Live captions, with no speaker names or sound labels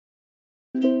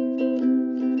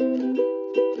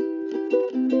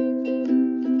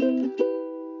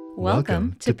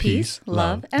Welcome to Peace,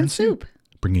 Love, and Soup,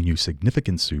 bringing you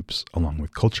significant soups along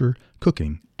with culture,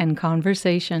 cooking, and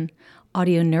conversation.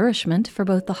 Audio nourishment for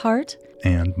both the heart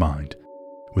and mind.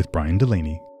 With Brian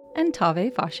Delaney and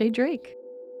Tave Fashe Drake.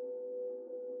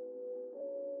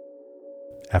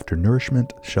 After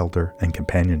nourishment, shelter, and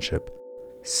companionship,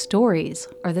 stories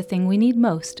are the thing we need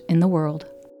most in the world.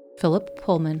 Philip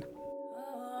Pullman.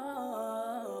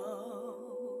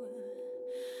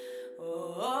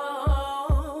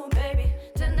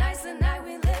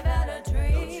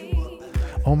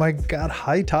 Oh my God.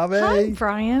 Hi, Tave. Hi,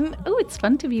 Brian. Oh, it's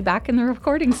fun to be back in the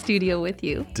recording studio with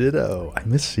you. Ditto. I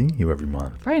miss seeing you every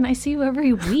month. Brian, I see you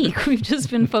every week. We've just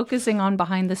been focusing on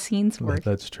behind the scenes work.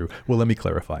 That's true. Well, let me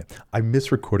clarify. I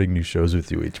miss recording new shows with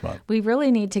you each month. We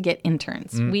really need to get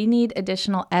interns. We need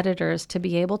additional editors to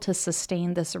be able to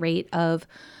sustain this rate of,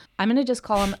 I'm going to just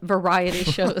call them variety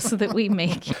shows that we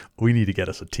make. We need to get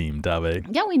us a team, Tave.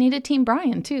 Yeah, we need a team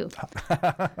Brian, too.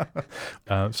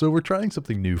 So we're trying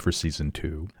something new for season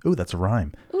 2. Ooh, that's a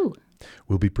rhyme. Ooh.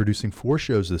 We'll be producing 4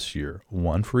 shows this year,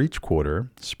 1 for each quarter,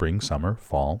 spring, summer,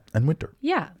 fall, and winter.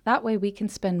 Yeah, that way we can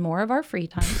spend more of our free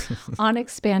time on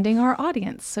expanding our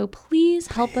audience. So please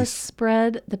help us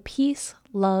spread the peace,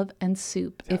 love, and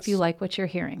soup if you like what you're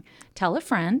hearing. Tell a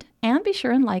friend and be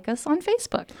sure and like us on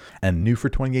Facebook. And new for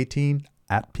 2018,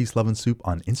 at Peace, Love, and Soup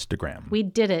on Instagram. We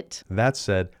did it. That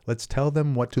said, let's tell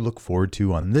them what to look forward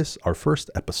to on this, our first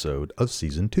episode of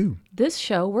season 2. This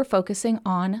show, we're focusing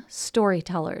on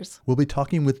storytellers. We'll be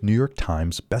talking with New York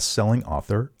Times best-selling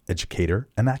author, educator,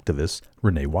 and activist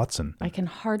Renee Watson. I can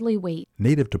hardly wait.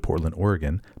 Native to Portland,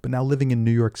 Oregon, but now living in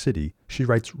New York City, she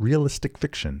writes realistic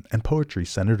fiction and poetry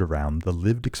centered around the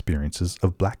lived experiences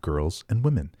of Black girls and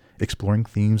women, exploring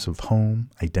themes of home,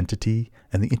 identity,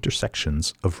 and the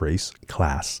intersections of race,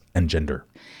 class, and gender.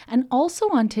 And also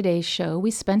on today's show,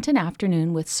 we spent an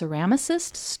afternoon with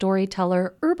ceramicist,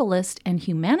 storyteller, herbalist, and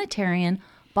humanitarian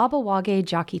Babawage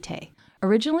Jakite.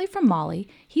 Originally from Mali,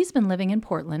 he's been living in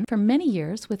Portland for many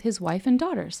years with his wife and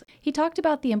daughters. He talked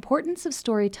about the importance of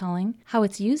storytelling, how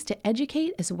it's used to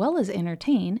educate as well as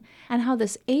entertain, and how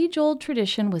this age-old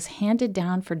tradition was handed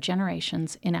down for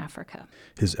generations in Africa.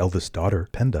 His eldest daughter,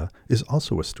 Penda, is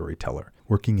also a storyteller,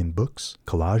 working in books,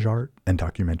 collage art, and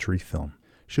documentary film.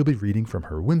 She'll be reading from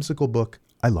her whimsical book,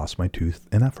 I Lost My Tooth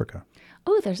in Africa.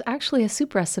 Oh, there's actually a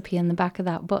soup recipe in the back of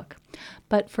that book.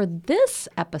 But for this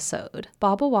episode,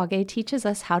 Babawage teaches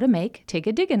us how to make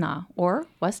tigadigana, or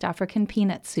West African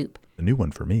peanut soup. A new one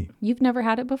for me. You've never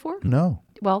had it before? No.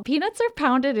 Well, peanuts are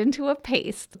pounded into a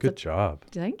paste. Good job.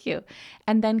 Thank you.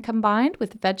 And then combined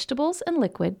with vegetables and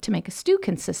liquid to make a stew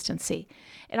consistency.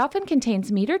 It often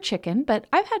contains meat or chicken, but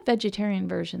I've had vegetarian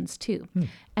versions too.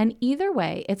 And either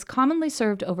way, it's commonly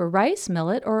served over rice,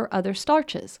 millet, or other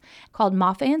starches, called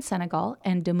mafe in Senegal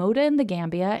and demoda in the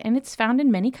Gambia, and it's found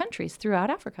in many countries throughout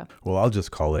Africa. Well, I'll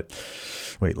just call it,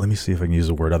 wait, let me see if I can use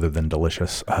a word other than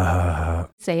delicious.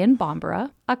 Say in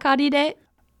Bambara, akadide.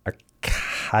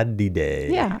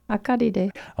 Akadide. Yeah,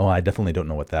 akadide. Oh, I definitely don't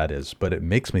know what that is, but it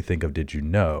makes me think of Did You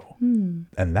Know?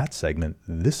 And that segment,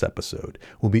 this episode,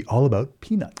 will be all about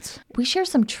peanuts. We share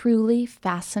some truly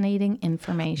fascinating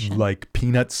information. Like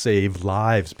peanuts save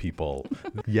lives, people.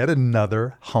 Yet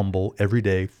another humble,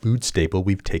 everyday food staple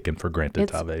we've taken for granted,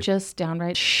 It's Tave. just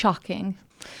downright shocking.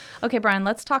 Okay, Brian,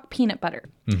 let's talk peanut butter.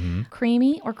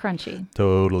 Creamy or crunchy?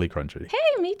 Totally crunchy.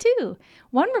 Hey, me too.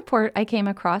 One report I came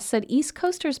across said East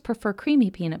Coasters prefer creamy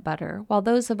peanut butter, while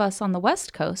those of us on the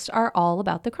West Coast are all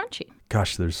about the crunchy.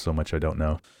 Gosh, there's so much I don't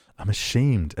know. I'm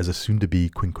ashamed as a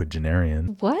soon-to-be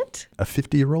quinquagenarian. What? A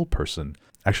 50-year-old person.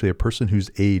 Actually, a person whose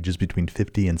age is between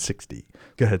 50 and 60.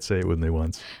 Go ahead, say it with me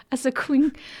once. As a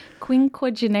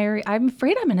quinquagenarian, I'm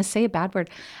afraid I'm going to say a bad word.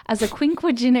 As a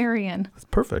quinquagenarian. That's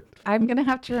perfect. I'm going to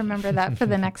have to remember that for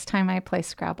the next time I play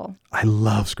Scrabble. I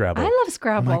love Scrabble. I love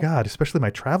Scrabble. Oh my God, especially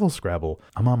my travel Scrabble.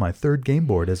 I'm on my 3rd game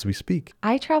board as we speak.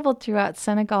 I traveled throughout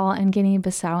Senegal and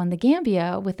Guinea-Bissau and the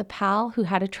Gambia with a pal who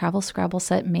had a travel Scrabble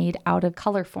set made out of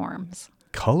color forms.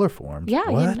 Color forms? Yeah,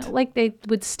 What? you know, like they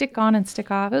would stick on and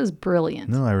stick off. It was brilliant.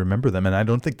 No, I remember them, and I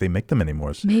don't think they make them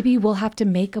anymore. Maybe we'll have to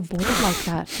make a board like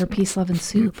that for Peace, Love, and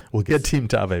Soup. We'll get Team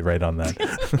Tave right on that.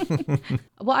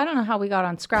 Well, I don't know how we got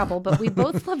on Scrabble, but we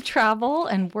both love travel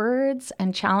and words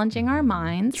and challenging our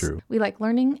minds. True. We like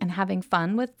learning and having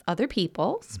fun with other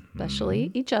people,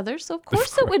 especially each other. So, of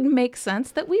course, it would make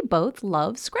sense that we both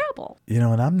love Scrabble. You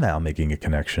know, and I'm now making a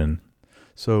connection.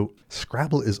 So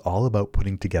Scrabble is all about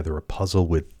putting together a puzzle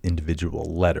with individual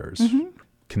letters,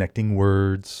 connecting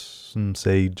words, and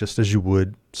say, just as you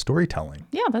would storytelling.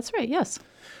 Yeah, that's right. Yes.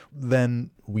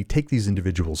 then we take these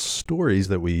individual stories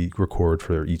that we record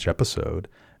for each episode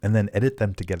and then edit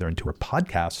them together into a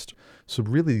podcast. So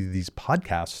really, these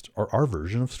podcasts are our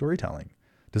version of storytelling.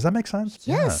 Does that make sense?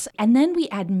 Yes. Yeah. And then we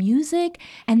add music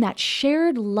and that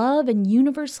shared love and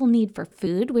universal need for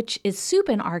food, which is soup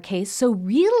in our case. So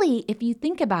really, if you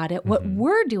think about it, what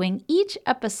we're doing each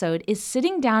episode is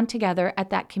sitting down together at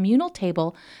that communal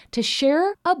table to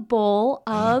share a bowl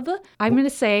of, I'm going to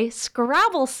say,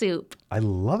 Scrabble Soup. I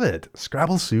love it.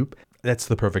 Scrabble Soup. That's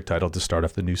the perfect title to start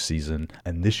off the new season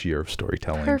and this year of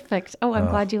storytelling. Perfect. Oh, I'm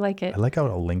glad you like it. I like how it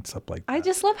all links up like that. I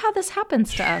just love how this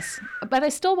happens to us. But I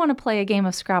still want to play a game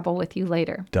of Scrabble with you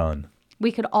later. Done.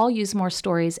 We could all use more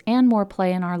stories and more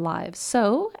play in our lives.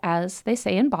 So, as they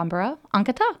say in Bambara,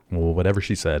 Ankata. Well, whatever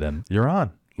she said, and you're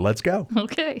on. Let's go.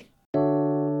 Okay.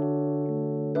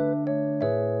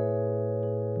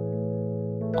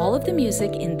 All of the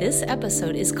music in this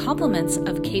episode is compliments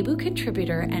of KBOO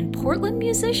contributor and Portland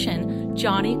musician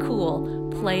Johnny Cool,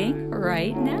 playing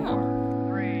right now.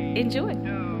 3, Enjoy. 2,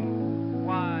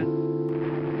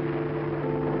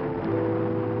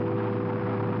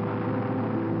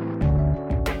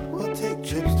 1. We'll take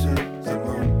trips to the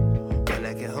moon when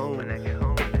I get home.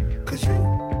 Cause you,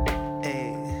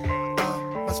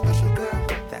 are my special girl.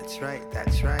 That's right.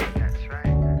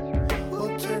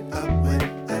 We'll turn up when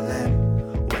I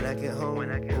land. When I get home.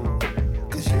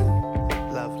 Cause you,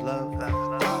 love,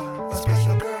 my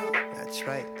special girl. That's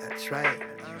right.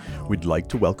 We'd like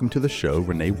to welcome to the show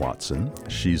Renee Watson.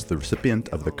 She's the recipient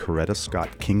of the Coretta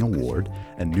Scott King Award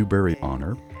and Newbery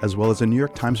Honor, as well as a New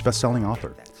York Times bestselling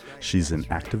author. She's an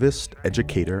activist,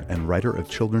 educator, and writer of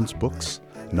children's books,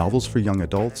 novels for young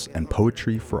adults, and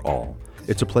poetry for all.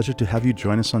 It's a pleasure to have you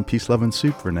join us on Peace, Love, and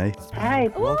Soup, Renee. Hi.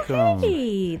 Welcome.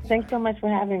 Hey. Thanks so much for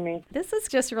having me. This is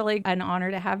just really an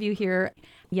honor to have you here.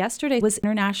 Yesterday was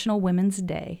International Women's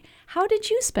Day. How did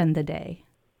you spend the day?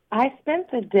 I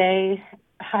spent the day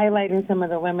highlighting some of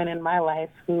the women in my life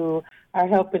who are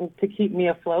helping to keep me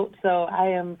afloat. So I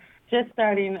am just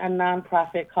starting a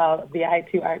nonprofit called the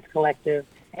I2 Arts Collective,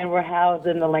 and we're housed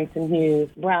in the Langston Hughes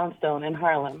Brownstone in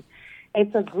Harlem.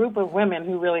 It's a group of women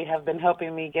who really have been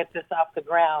helping me get this off the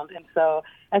ground. And so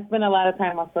I spent a lot of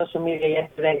time on social media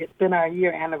yesterday. It's been our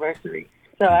year anniversary.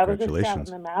 So I was just shouting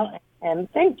them out and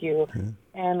thank you. Yeah.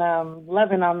 And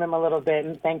loving on them a little bit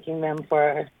and thanking them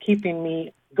for keeping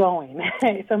me going.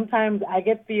 Sometimes I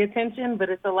get the attention, but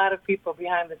it's a lot of people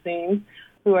behind the scenes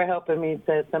who are helping me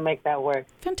to make that work.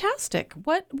 Fantastic.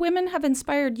 What women have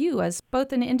inspired you as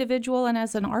both an individual and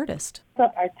as an artist? So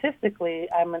artistically,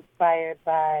 I'm inspired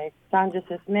by Sandra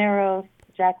Cisneros,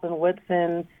 Jacqueline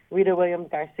Woodson, Rita Williams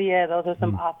Garcia. Those are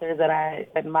some authors that I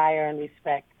admire and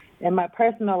respect. In my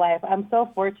personal life, I'm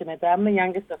so fortunate that I'm the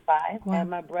youngest of 5,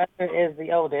 and my brother is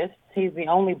the oldest. He's the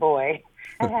only boy.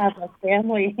 I have a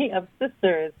family of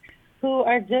sisters who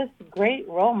are just great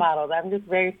role models. I'm just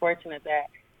very fortunate that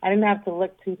I didn't have to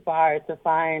look too far to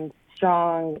find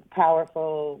strong,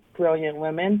 powerful, brilliant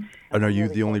women. And are you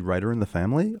the only writer in the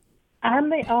family? I'm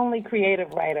the only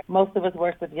creative writer. Most of us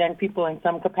work with young people in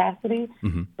some capacity,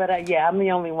 but yeah, I'm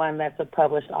the only one that's a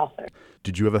published author.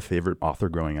 Did you have a favorite author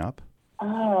growing up?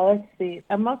 Oh, let's see.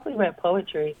 I mostly read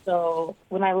poetry. So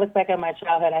when I look back at my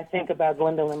childhood, I think about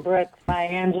Gwendolyn Brooks, Maya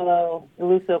Angelou,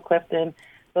 Lucille Clifton.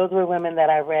 Those were women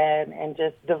that I read and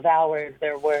just devoured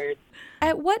their words.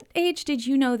 At what age did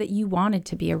you know that you wanted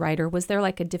to be a writer? Was there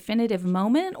like a definitive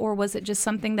moment, or was it just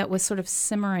something that was sort of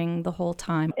simmering the whole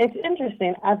time? It's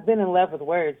interesting. I've been in love with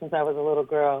words since I was a little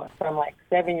girl. From like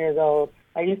 7 years old,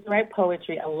 I used to write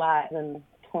poetry a lot and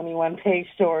 21-page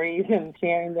stories and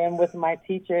sharing them with my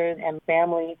teachers and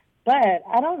family. But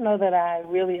I don't know that I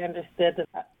really understood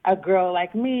that a girl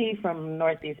like me from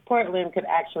Northeast Portland could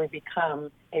actually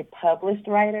become a published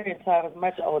writer until I was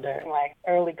much older, like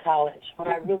early college, when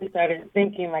I really started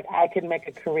thinking like I could make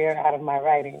a career out of my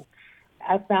writing.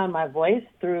 I found my voice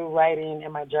through writing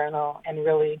in my journal and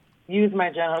really used my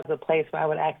journal as a place where I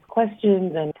would ask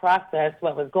questions and process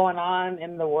what was going on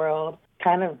in the world,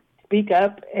 kind of speak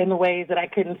up in ways that I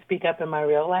couldn't speak up in my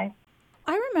real life.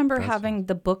 I remember having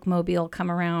the bookmobile come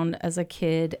around as a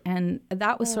kid, and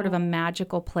that was sort of a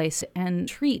magical place and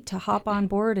treat to hop on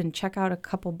board and check out a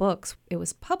couple books. It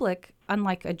was public,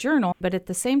 unlike a journal, but at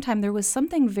the same time, there was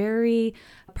something very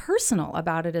personal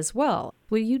about it as well.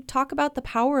 Will you talk about the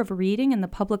power of reading in the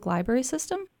public library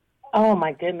system? Oh,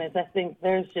 my goodness. I think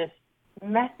there's just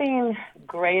nothing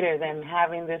greater than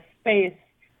having this space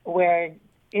where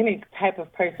any type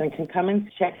of person can come and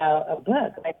check out a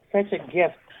book. Like, such a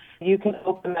gift. You can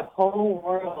open up whole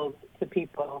worlds to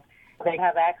people. They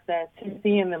have access to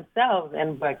seeing themselves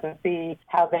in books and see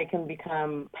how they can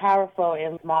become powerful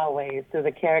in small ways through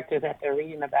the characters that they're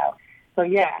reading about. So,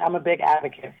 yeah, I'm a big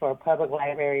advocate for public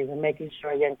libraries and making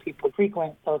sure young people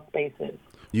frequent those spaces.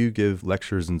 You give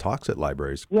lectures and talks at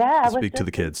libraries. Yeah, I to was speak to just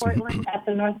the kids. in Portland, at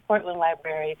the North Portland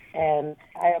Library, and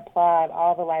I applaud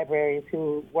all the libraries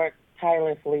who work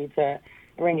tirelessly to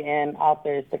bring in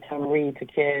authors to come read to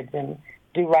kids and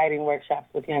do writing workshops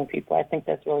with young people. I think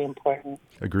that's really important.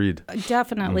 Agreed.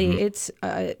 Definitely. It's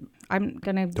I'm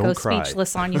going to go cry.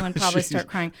 speechless on you and probably start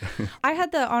crying. I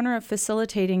had the honor of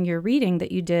facilitating your reading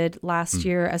that you did last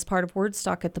year as part of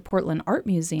Wordstock at the Portland Art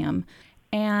Museum.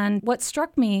 And what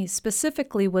struck me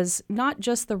specifically was not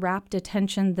just the rapt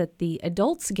attention that the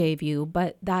adults gave you,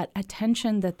 but that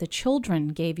attention that the children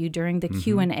gave you during the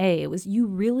Q&A. It was you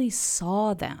really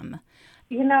saw them.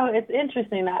 You know, it's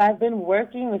interesting. I've been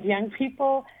working with young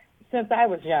people since I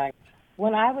was young.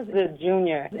 When I was a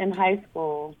junior in high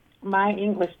school, my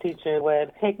English teacher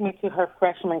would take me to her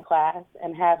freshman class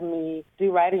and have me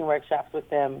do writing workshops with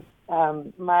them.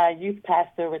 My youth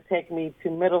pastor would take me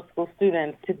to middle school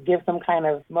students to give some kind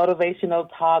of motivational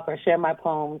talk or share my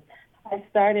poems. I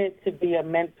started to be a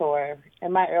mentor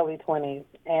in my early 20s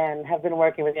and have been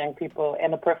working with young people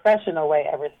in a professional way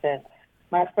ever since.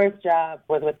 My first job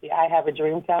was with the I Have a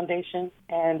Dream Foundation,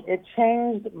 and it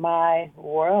changed my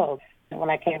world. When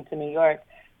I came to New York,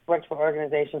 worked for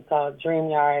organizations called Dream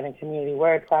Yard and Community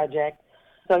Word Project.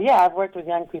 So, yeah, I've worked with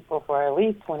young people for at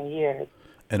least 20 years.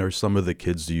 And are some of the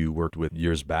kids you worked with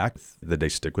years back, did they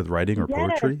stick with writing or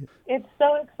poetry? It's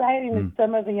so exciting that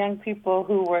some of the young people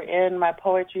who were in my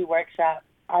poetry workshop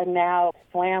are now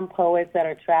slam poets that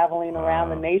are traveling around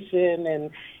the nation and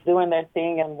doing their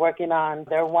thing and working on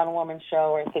their one-woman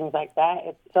show or things like that.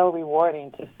 It's so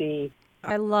rewarding to see.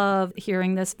 I love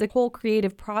hearing this, the whole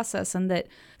creative process, and that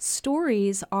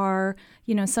stories are,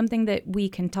 something that we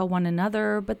can tell one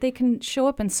another, but they can show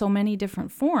up in so many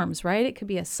different forms, right? It could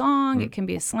be a song, it can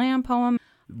be a slam poem.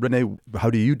 Renee, how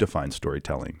do you define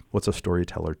storytelling? What's a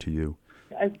storyteller to you?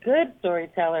 A good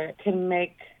storyteller can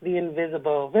make the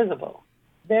invisible visible.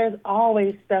 There's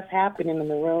always stuff happening in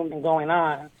the room and going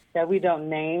on that we don't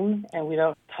name and we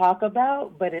don't talk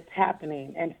about, but it's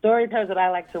happening. And storytellers that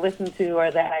I like to listen to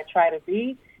or that I try to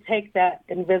be, take that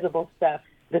invisible stuff,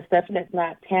 the stuff that's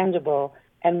not tangible,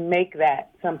 and make that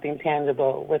something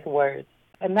tangible with words.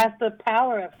 And that's the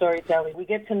power of storytelling. We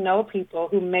get to know people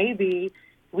who maybe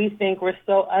we think we're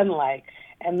so unlike,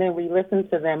 and then we listen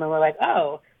to them and we're like,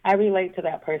 oh, I relate to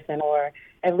that person, or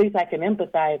at least I can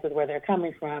empathize with where they're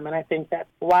coming from. And I think that's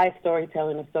why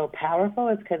storytelling is so powerful,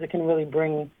 is because it can really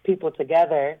bring people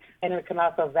together, and it can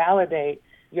also validate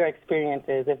your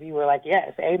experiences. If you were like,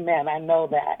 yes, amen, I know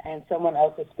that, and someone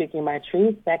else is speaking my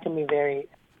truth, that can be very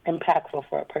impactful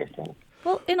for a person.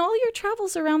 Well, in all your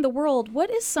travels around the world, what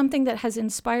is something that has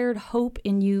inspired hope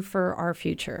in you for our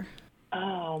future?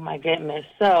 Oh, my goodness.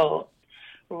 So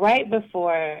right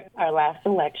before our last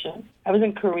election, I was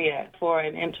in Korea for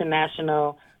an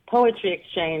international poetry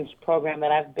exchange program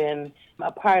that I've been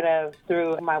a part of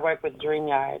through my work with Dream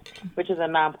Yard, which is a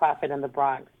nonprofit in the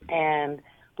Bronx. And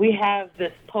we have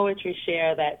this poetry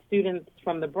share that students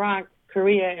from the Bronx,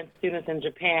 Korea, and students in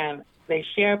Japan, they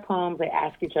share poems, they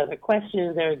ask each other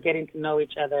questions, they're getting to know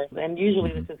each other. And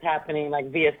usually this is happening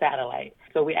like via satellite.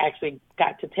 So we actually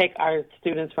got to take our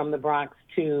students from the Bronx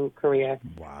to Korea.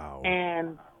 Wow.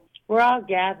 And we're all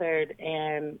gathered,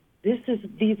 and this is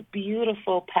these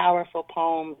beautiful, powerful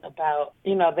poems about,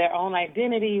 their own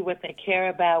identity, what they care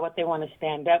about, what they want to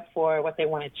stand up for, what they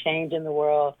want to change in the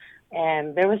world.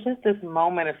 And there was just this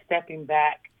moment of stepping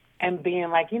back and being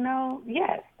like,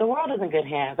 yes, the world is in good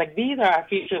hands. Like, these are our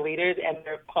future leaders, and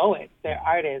they're poets, they're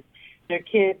artists, they're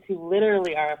kids who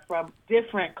literally are from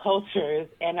different cultures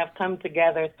and have come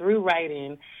together through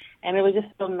writing. And it was just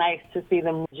so nice to see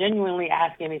them genuinely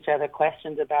asking each other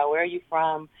questions about where are you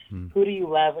from, who do you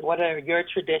love, what are your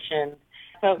traditions.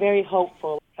 I felt very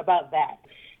hopeful about that,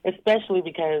 especially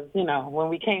because, when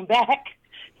we came back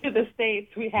to the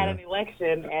States, we had an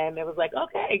election, and it was like,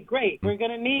 okay, great. We're going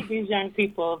to need these young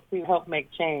people to help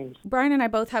make change. Brian and I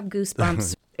both have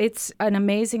goosebumps. It's an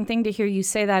amazing thing to hear you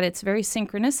say that. It's very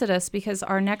synchronicitous, because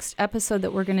our next episode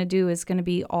that we're going to do is going to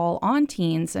be all on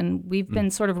teens, and we've been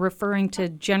sort of referring to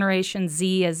Generation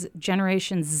Z as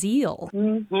Generation Zeal.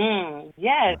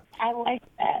 Yes, I like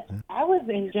that. I was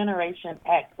in Generation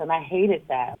X, and I hated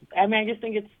that. I mean, I just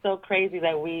think it's so crazy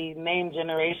that we name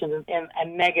generations in a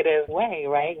negative way,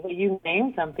 right? When you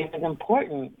name something is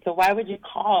important. So why would you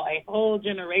call a whole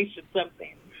generation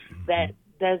something that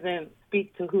doesn't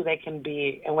speak to who they can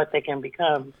be and what they can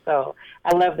become. So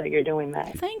I love that you're doing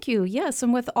that. Thank you. Yes,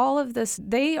 and with all of this,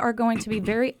 they are going to be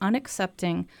very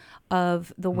unaccepting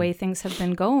of the way things have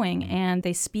been going, and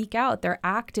they speak out. They're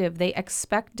active. They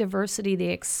expect diversity.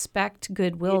 They expect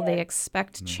goodwill. They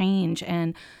expect change.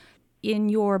 And in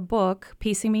your book,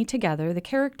 Piecing Me Together, the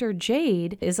character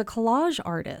Jade is a collage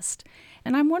artist.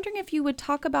 And I'm wondering if you would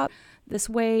talk about this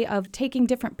way of taking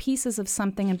different pieces of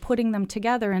something and putting them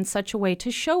together in such a way to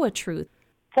show a truth.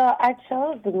 So I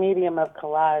chose the medium of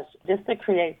collage just to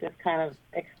create this kind of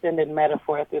extended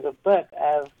metaphor through the book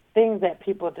of things that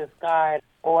people discard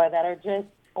or that are just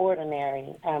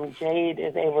ordinary. Jade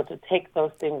is able to take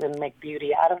those things and make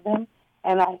beauty out of them.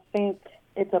 And I think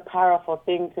it's a powerful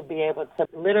thing to be able to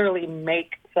literally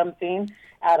make something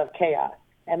out of chaos.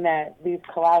 And that these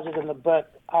collages in the book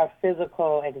are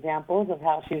physical examples of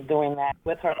how she's doing that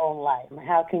with her own life.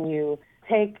 How can you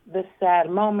take this sad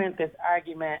moment, this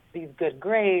argument, these good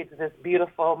grades, this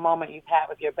beautiful moment you've had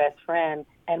with your best friend,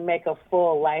 and make a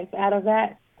full life out of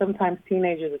that? Sometimes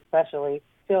teenagers especially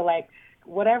feel like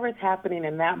whatever's happening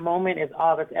in that moment is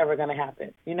all that's ever going to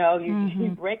happen. You know, you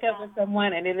break up with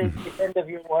someone and it is the end of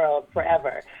your world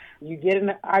forever. You get in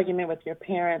an argument with your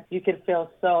parents, you can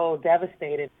feel so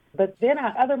devastated. But then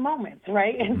are other moments,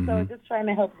 right? And so just trying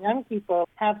to help young people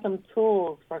have some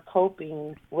tools for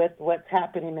coping with what's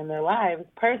happening in their lives,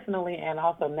 personally and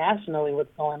also nationally,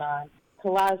 what's going on.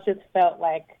 Collage just felt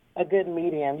like a good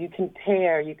medium. You can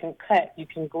tear, you can cut, you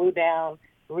can glue down,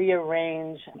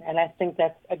 rearrange, and I think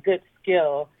that's a good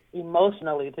skill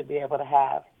emotionally to be able to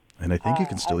have. And I think you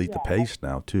can still eat the paste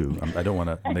now, too. I don't want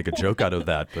to make a joke out of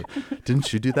that, but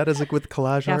didn't you do that with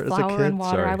collage art as a kid? Flour and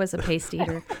water. Sorry. I was a paste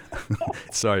eater.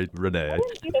 Sorry, Renee. I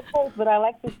didn't eat a paste, but I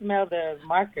like to smell the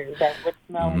markers that would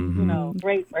smell like,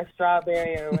 grape or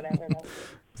strawberry or whatever.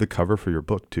 The cover for your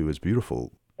book, too, is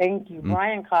beautiful. Thank you.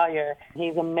 Brian Collier,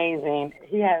 he's amazing.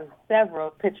 He has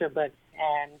several picture books,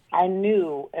 and I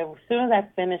knew as soon as I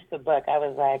finished the book, I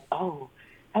was like, oh,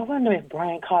 I wonder if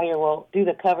Brian Collier will do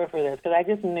the cover for this, because I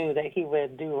just knew that he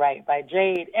would do right by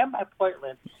Jade and by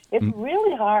Portland. It's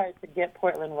really hard to get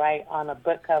Portland right on a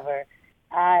book cover.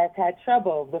 I've had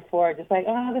trouble before, just like,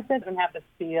 oh, this doesn't have the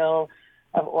feel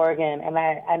of Oregon, and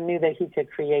I knew that he could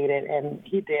create it, and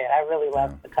he did. I really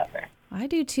loved the cover. I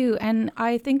do too. And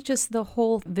I think just the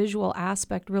whole visual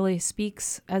aspect really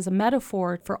speaks as a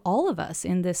metaphor for all of us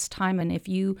in this time. And if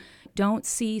you don't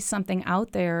see something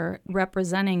out there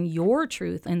representing your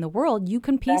truth in the world, you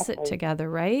can piece it together,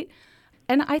 right?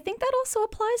 And I think that also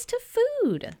applies to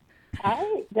food.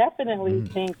 I definitely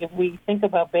think if we think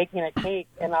about baking a cake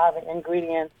and all the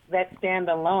ingredients that stand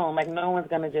alone, like no one's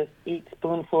going to just eat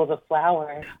spoonfuls of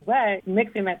flour. But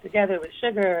mixing that together with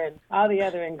sugar and all the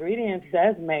other ingredients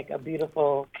does make a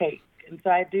beautiful cake. And so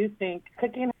I do think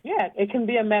cooking, it can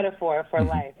be a metaphor for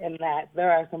life in that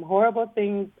there are some horrible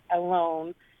things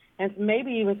alone and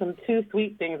maybe even some too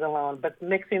sweet things alone, but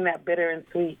mixing that bitter and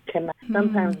sweet can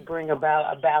sometimes bring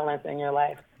about a balance in your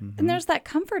life. And there's that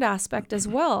comfort aspect as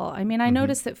well. I mean, I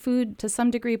notice that food, to some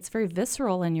degree, it's very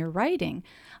visceral in your writing.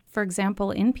 For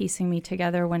example, in Piecing Me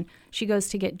Together, when she goes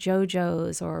to get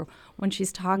JoJo's or when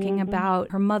she's talking about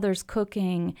her mother's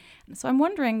cooking. So I'm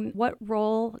wondering, what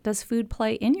role does food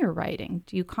play in your writing?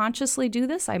 Do you consciously do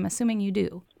this? I'm assuming you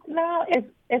do. No,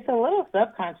 it's a little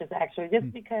subconscious, actually,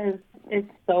 just because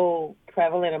it's so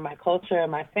prevalent in my culture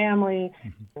and my family.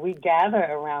 We gather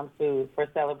around food for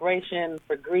celebration,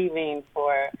 for grieving,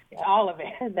 for all of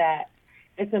it, that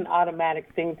it's an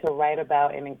automatic thing to write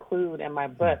about and include in my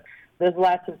book. There's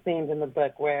lots of scenes in the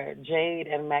book where Jade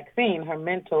and Maxine, her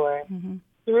mentor,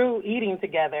 through eating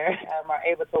together, are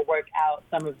able to work out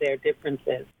some of their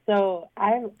differences. So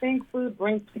I think food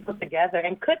brings people together,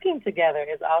 and cooking together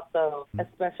is also a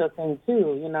special thing,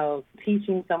 too. You know,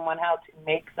 teaching someone how to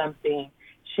make something,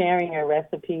 sharing your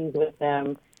recipes with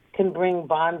them can bring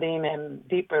bonding and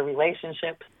deeper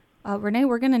relationships. Renee,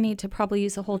 we're going to need to probably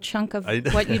use a whole chunk of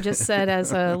what you just said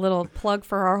as a little plug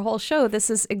for our whole show.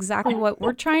 This is exactly what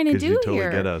we're trying to do you totally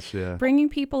here. Get us, yeah. Bringing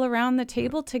people around the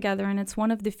table together, and it's one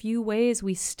of the few ways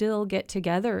we still get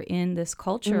together in this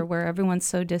culture where everyone's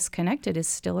so disconnected is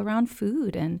still around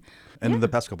food. And in the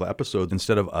past couple of episodes,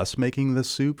 instead of us making the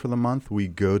soup for the month, we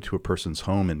go to a person's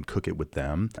home and cook it with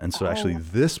them. And so actually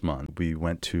this month, we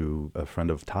went to a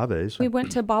friend of Tave's. We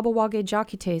went to Baba Wage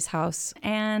Jakite's house,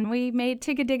 and we made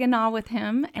Tigadiganah with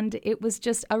him. And it was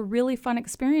just a really fun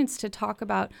experience to talk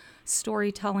about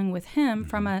storytelling with him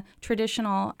from a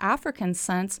traditional African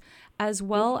sense, as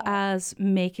well as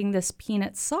making this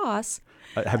peanut sauce.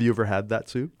 Have you ever had that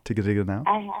soup, Tigadiganah?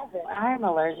 I haven't. I am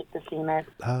allergic to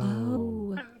peanuts.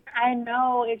 Oh. I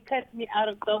know. It cuts me out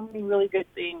of so many really good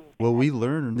things. Well, we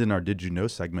learned in our Did You Know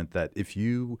segment that if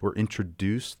you were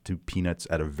introduced to peanuts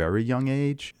at a very young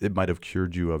age, it might have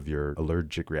cured you of your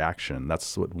allergic reaction.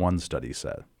 That's what one study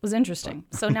said. It was interesting.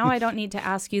 So now I don't need to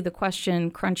ask you the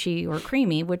question, crunchy or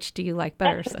creamy, which do you like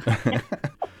better? So.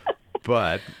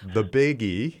 But the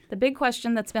biggie. The big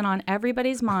question that's been on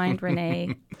everybody's mind,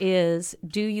 Renee, is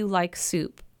do you like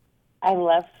soup? I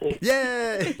love soup.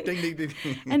 Yay! Ding, ding, ding.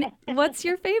 And what's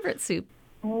your favorite soup?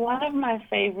 One of my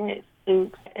favorite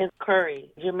soups is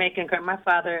curry, Jamaican curry. My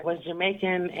father was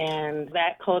Jamaican, and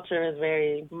that culture is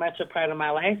very much a part of my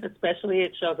life, especially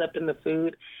it shows up in the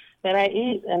food that I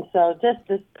eat. And so just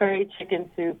this curry chicken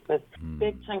soup with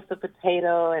big chunks of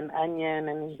potato and onion,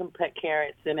 and you can put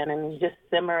carrots in it, and you just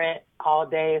simmer it all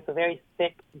day. It's a very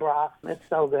thick broth. It's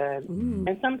so good.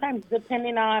 And sometimes,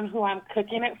 depending on who I'm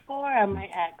cooking it for, I might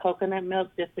add coconut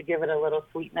milk just to give it a little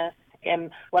sweetness.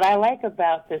 And what I like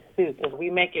about this soup is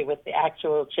we make it with the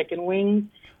actual chicken wings.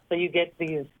 So you get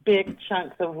these big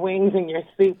chunks of wings in your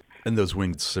soup. And those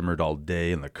wings simmered all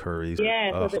day in the curries.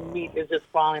 Yeah, so the meat is just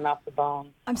falling off the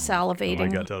bone. I'm salivating. Oh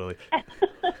my God, totally.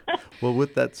 Well,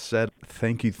 with that said,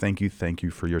 thank you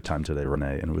for your time today,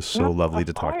 Renee. And it was so lovely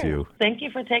to talk to you. Thank you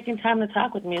for taking time to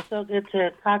talk with me. It's so good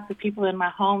to talk to people in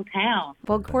my hometown.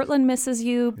 Well, Portland misses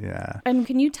you. Yeah. And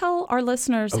can you tell our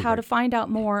listeners how to find out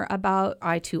more about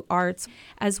I2 Arts,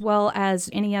 as well as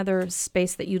any other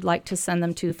space that you'd like to send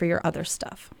them to for your other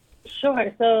stuff?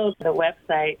 Sure. So the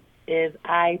website is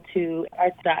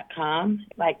i2arts.com,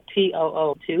 like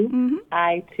TOO2,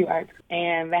 I2Arts.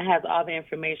 And that has all the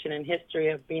information and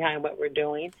history behind what we're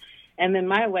doing. And then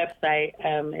my website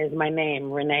is my name,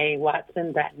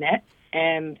 ReneeWatson.net.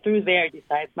 And through there,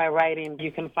 besides my writing,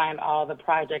 you can find all the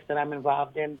projects that I'm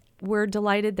involved in. We're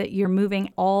delighted that you're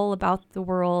moving all about the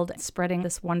world, spreading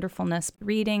this wonderfulness,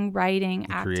 reading, writing,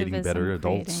 Creating activism, better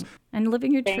adults. and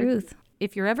living your truth.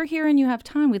 If you're ever here and you have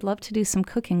time, we'd love to do some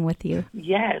cooking with you.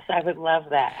 Yes, I would love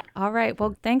that. All right.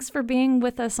 Well, thanks for being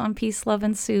with us on Peace, Love,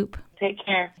 and Soup. Take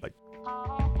care. Bye.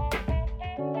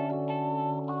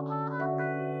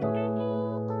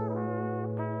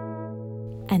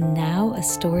 And now a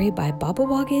story by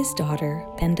Babawage's daughter,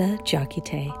 Penda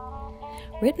Jakite.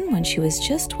 Written when she was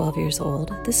just 12 years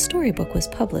old, the storybook was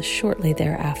published shortly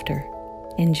thereafter.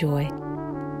 Enjoy.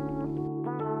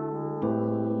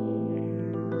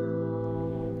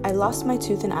 I lost my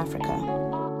tooth in Africa.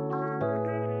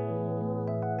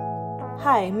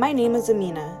 Hi, my name is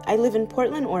Amina. I live in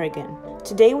Portland, Oregon.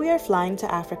 Today we are flying to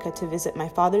Africa to visit my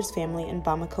father's family in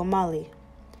Bamako, Mali.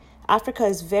 Africa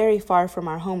is very far from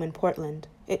our home in Portland.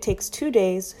 It takes 2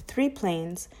 days, 3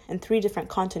 planes, and 3 different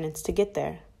continents to get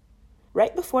there.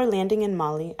 Right before landing in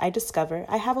Mali, I discover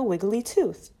I have a wiggly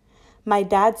tooth. My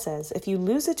dad says if you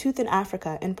lose a tooth in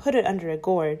Africa and put it under a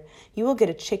gourd, you will get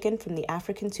a chicken from the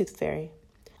African tooth fairy.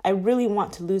 I really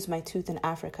want to lose my tooth in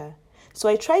Africa, so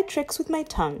I tried tricks with my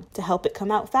tongue to help it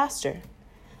come out faster.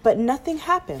 But nothing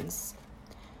happens.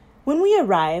 When we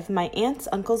arrive, my aunts,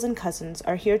 uncles, and cousins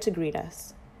are here to greet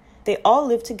us. They all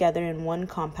live together in one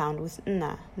compound with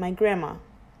Nna, my grandma.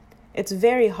 It's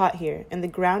very hot here, and the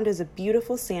ground is a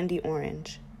beautiful sandy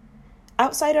orange.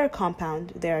 Outside our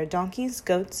compound, there are donkeys,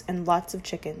 goats, and lots of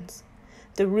chickens.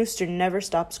 The rooster never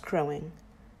stops crowing.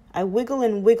 I wiggle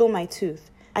and wiggle my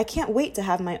tooth. I can't wait to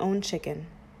have my own chicken.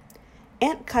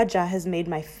 Aunt Kaja has made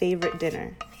my favorite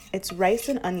dinner. It's rice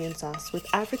and onion sauce with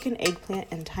African eggplant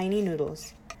and tiny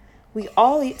noodles. We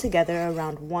all eat together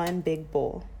around one big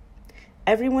bowl.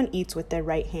 Everyone eats with their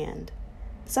right hand.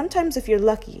 Sometimes if you're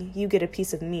lucky, you get a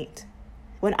piece of meat.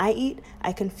 When I eat,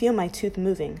 I can feel my tooth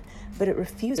moving, but it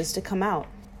refuses to come out.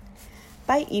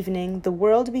 By evening, the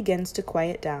world begins to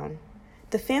quiet down.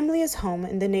 The family is home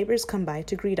and the neighbors come by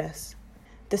to greet us.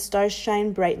 The stars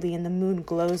shine brightly and the moon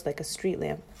glows like a street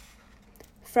lamp.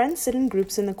 Friends sit in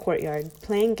groups in the courtyard,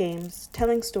 playing games,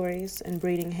 telling stories, and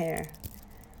braiding hair.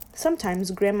 Sometimes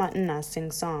Grandma Nna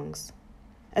sings songs.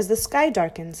 As the sky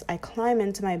darkens, I climb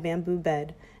into my bamboo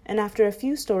bed, and after a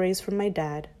few stories from my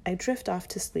dad, I drift off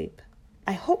to sleep.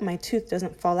 I hope my tooth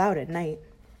doesn't fall out at night.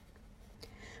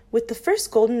 With the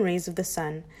first golden rays of the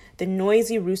sun, the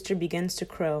noisy rooster begins to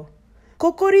crow.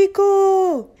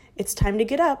 Kokoriko! It's time to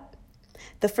get up.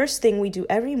 The first thing we do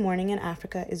every morning in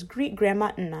Africa is greet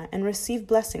Grandma Nna and receive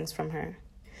blessings from her.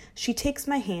 She takes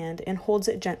my hand and holds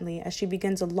it gently as she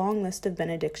begins a long list of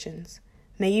benedictions.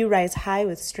 May you rise high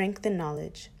with strength and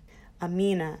knowledge.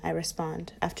 Amina, I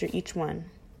respond, after each one.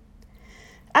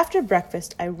 After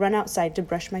breakfast, I run outside to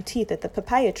brush my teeth at the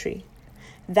papaya tree.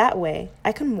 That way,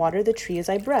 I can water the tree as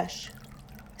I brush.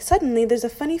 Suddenly, there's a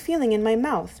funny feeling in my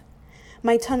mouth.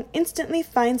 My tongue instantly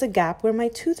finds a gap where my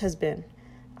tooth has been.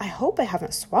 I hope I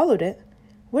haven't swallowed it.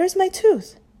 Where's my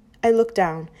tooth? I look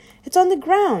down. It's on the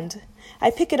ground. I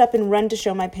pick it up and run to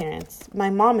show my parents. My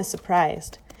mom is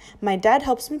surprised. My dad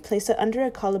helps me place it under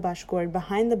a calabash gourd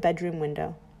behind the bedroom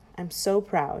window. I'm so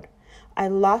proud. I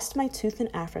lost my tooth in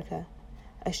Africa.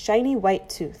 A shiny white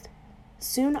tooth.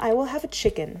 Soon I will have a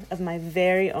chicken of my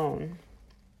very own.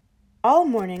 All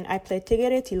morning I play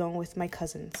tigere tilon with my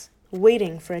cousins,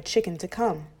 waiting for a chicken to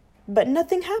come. But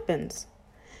nothing happens.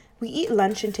 We eat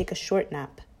lunch and take a short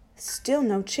nap. Still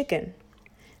no chicken.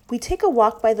 We take a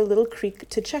walk by the little creek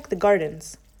to check the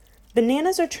gardens.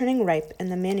 Bananas are turning ripe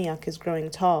and the manioc is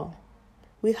growing tall.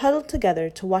 We huddle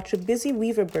together to watch a busy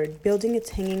weaver bird building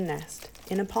its hanging nest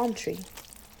in a palm tree.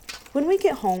 When we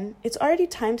get home, it's already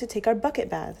time to take our bucket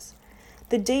baths.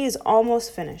 The day is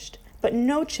almost finished, but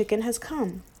no chicken has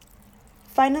come.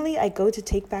 Finally, I go to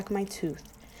take back my tooth.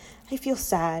 I feel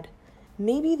sad.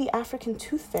 Maybe the African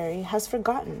tooth fairy has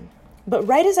forgotten. But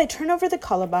right as I turn over the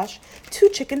calabash, 2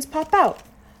 chickens pop out.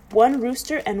 1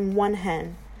 rooster and 1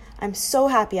 hen. I'm so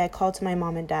happy I called to my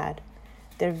mom and dad.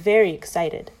 They're very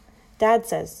excited. Dad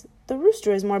says, the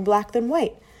rooster is more black than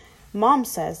white. Mom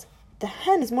says, the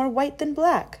hen is more white than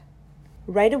black.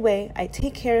 Right away, I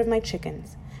take care of my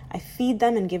chickens. I feed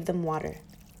them and give them water.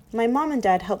 My mom and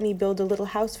dad help me build a little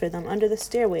house for them under the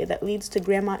stairway that leads to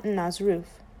Grandma Nna's roof.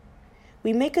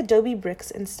 We make adobe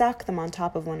bricks and stack them on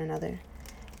top of one another.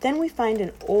 Then we find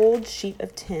an old sheet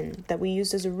of tin that we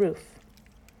used as a roof.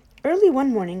 Early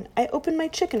one morning, I open my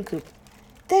chicken coop.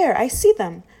 There, I see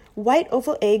them, white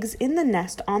oval eggs in the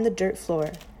nest on the dirt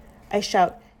floor. I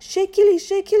shout, "Shekili,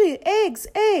 shekili, eggs,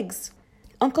 eggs!"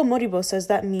 Uncle Moribo says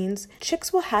that means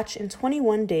chicks will hatch in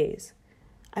 21 days.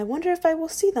 I wonder if I will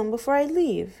see them before I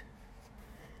leave.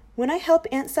 When I help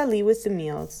Aunt Sally with the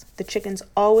meals, the chickens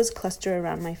always cluster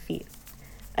around my feet.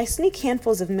 I sneak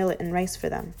handfuls of millet and rice for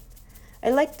them. I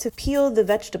like to peel the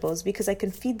vegetables because I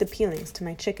can feed the peelings to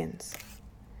my chickens.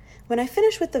 When I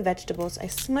finish with the vegetables, I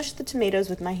smush the tomatoes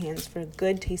with my hands for a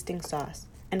good tasting sauce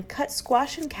and cut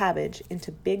squash and cabbage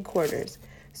into big quarters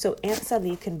so Aunt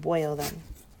Sally can boil them.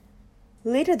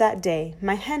 Later that day,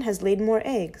 my hen has laid more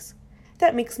eggs.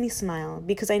 That makes me smile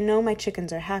because I know my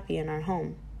chickens are happy in our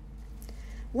home.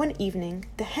 One evening,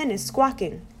 the hen is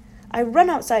squawking. I run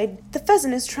outside. The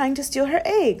pheasant is trying to steal her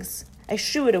eggs. I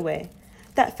shoo it away.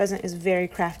 That pheasant is very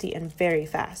crafty and very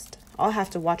fast. I'll have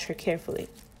to watch her carefully.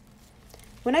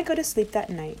 When I go to sleep that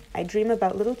night, I dream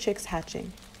about little chicks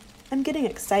hatching. I'm getting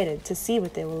excited to see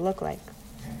what they will look like.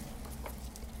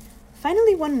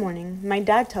 Finally, one morning, my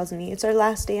dad tells me it's our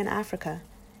last day in Africa.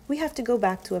 We have to go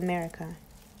back to America.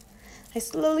 I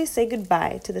slowly say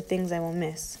goodbye to the things I will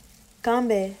miss.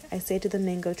 Kambe, I say to the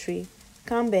mango tree.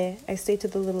 Kambe, I say to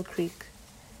the little creek.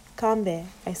 Kambe,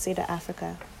 I say to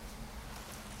Africa.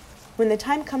 When the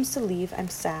time comes to leave, I'm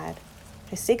sad.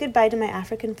 I say goodbye to my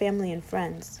African family and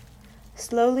friends.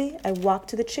 Slowly, I walk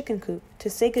to the chicken coop to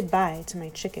say goodbye to my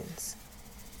chickens.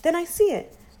 Then I see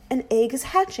it. An egg is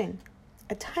hatching.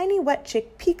 A tiny wet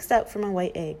chick peeks out from a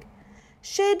white egg.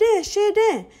 Shede,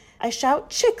 shede! I shout,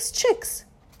 chicks, chicks!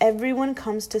 Everyone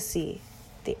comes to see.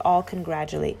 They all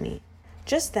congratulate me.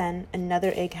 Just then,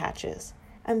 another egg hatches.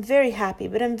 I'm very happy,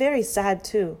 but I'm very sad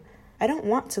too. I don't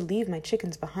want to leave my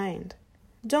chickens behind.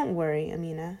 Don't worry,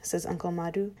 Amina, says Uncle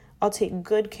Madu. I'll take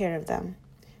good care of them.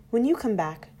 When you come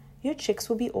back, your chicks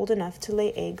will be old enough to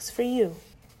lay eggs for you.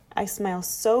 I smile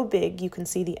so big you can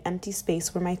see the empty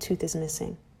space where my tooth is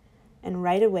missing. And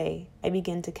right away, I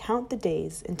begin to count the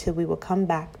days until we will come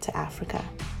back to Africa.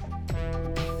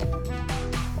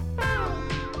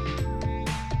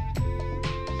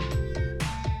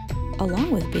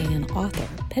 Along with being an author,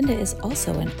 Penda is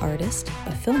also an artist,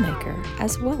 a filmmaker,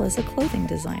 as well as a clothing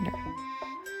designer.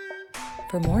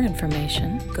 For more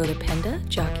information, go to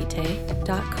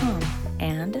pendajakite.com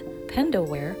and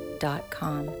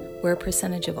pendaware.com, where a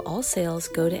percentage of all sales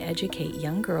go to educate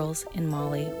young girls in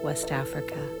Mali, West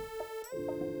Africa.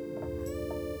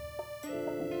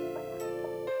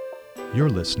 You're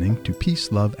listening to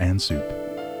Peace, Love, and Soup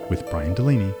with Brian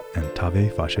Delaney and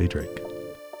Tave Fashe Drake.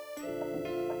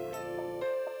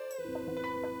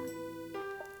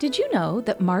 Did you know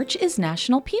that March is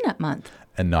National Peanut Month?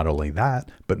 And not only that,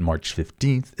 but March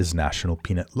 15th is National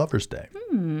Peanut Lovers Day.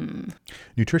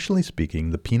 Nutritionally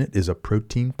speaking, the peanut is a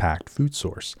protein-packed food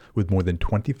source, with more than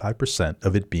 25%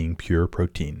 of it being pure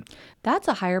protein. That's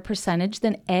a higher percentage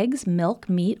than eggs, milk,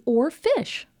 meat, or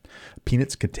fish.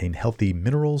 Peanuts contain healthy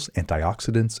minerals,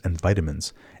 antioxidants, and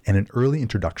vitamins, and an early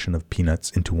introduction of peanuts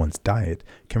into one's diet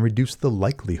can reduce the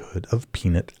likelihood of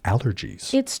peanut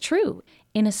allergies. It's true.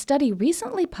 In a study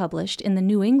recently published in the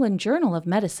New England Journal of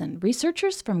Medicine,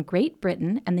 researchers from Great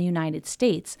Britain and the United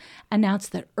States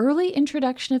announced that early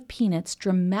introduction of peanuts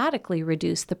dramatically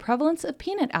reduced the prevalence of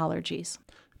peanut allergies.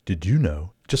 Did you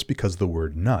know, just because the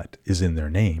word nut is in their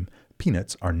name,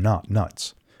 peanuts are not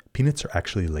nuts. Peanuts are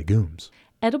actually legumes.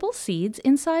 Edible seeds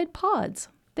inside pods.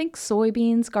 Think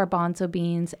soybeans, garbanzo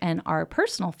beans, and our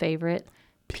personal favorite,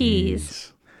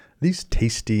 peas. These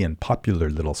tasty and popular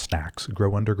little snacks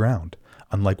grow underground,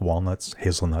 unlike walnuts,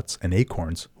 hazelnuts, and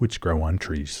acorns, which grow on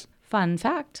trees. Fun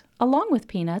fact, along with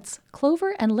peanuts,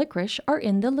 clover and licorice are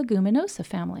in the leguminosa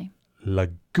family.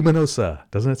 Leguminosa.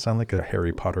 Doesn't it sound like a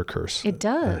Harry Potter curse? It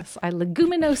does. I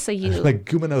leguminosa you.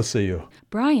 Leguminosa you.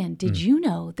 Brian, did you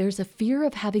know there's a fear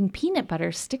of having peanut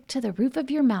butter stick to the roof of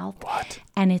your mouth? What?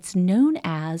 And it's known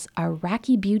as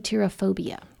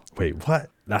arachibutyrophobia. Wait, what?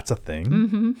 That's a thing?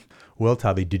 Mm-hmm. Well,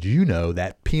 Tavi, did you know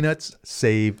that peanuts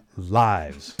save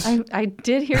lives? I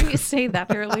did hear you say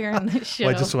that earlier in the show.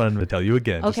 Well, I just wanted to tell you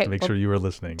again, just Okay, to make sure you were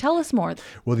listening. Tell us more.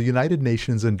 Well, the United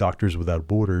Nations and Doctors Without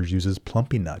Borders uses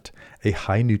Plumpy Nut, a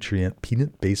high-nutrient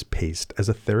peanut-based paste, as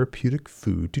a therapeutic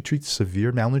food to treat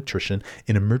severe malnutrition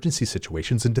in emergency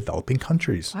situations in developing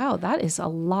countries. Wow, that is a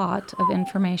lot of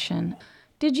information.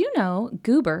 Did you know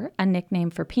goober, a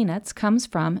nickname for peanuts, comes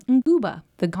from nguba,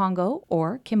 the Congo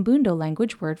or Kimbundo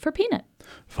language word for peanut?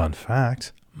 Fun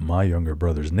fact, my younger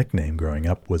brother's nickname growing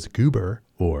up was Goober,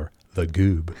 or the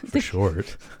Goob for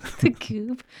short. The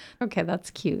goob? Okay, that's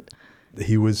cute.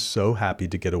 He was so happy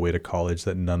to get away to college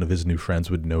that none of his new friends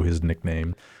would know his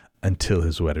nickname until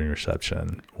his wedding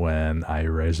reception, when I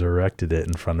resurrected it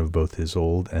in front of both his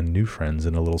old and new friends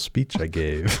in a little speech I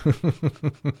gave.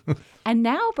 And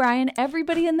now, Brian,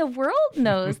 everybody in the world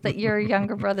knows that your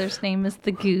younger brother's name is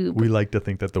the Goob. We like to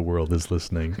think that the world is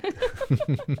listening.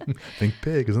 Think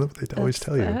big, isn't that what they always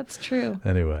tell you? That's true.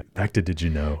 Anyway, back to Did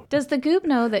You Know? Does the Goob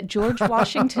know that George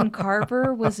Washington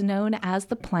Carver was known as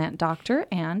the plant doctor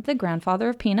and the grandfather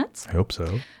of peanuts? I hope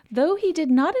so. Though he did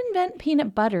not invent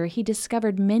peanut butter, he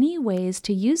discovered many ways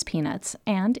to use peanuts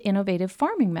and innovative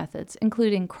farming methods,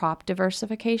 including crop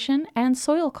diversification and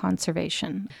soil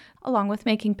conservation, along with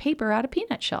making paper out of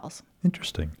peanut shells.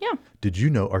 Interesting. Yeah. Did you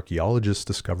know archaeologists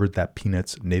discovered that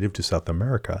peanuts native to South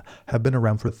America have been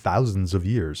around for thousands of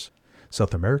years?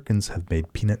 South Americans have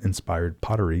made peanut-inspired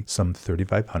pottery some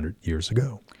 3,500 years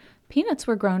ago. Peanuts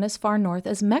were grown as far north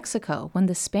as Mexico when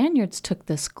the Spaniards took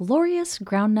this glorious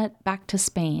groundnut back to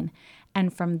Spain,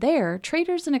 and from there,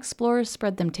 traders and explorers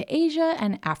spread them to Asia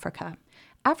and Africa.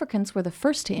 Africans were the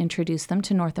first to introduce them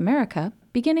to North America,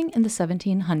 beginning in the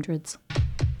 1700s.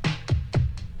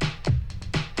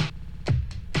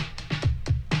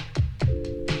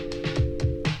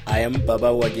 I am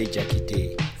Baba Wage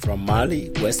Jakite from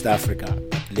Mali, West Africa,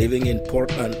 living in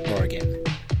Portland, Oregon.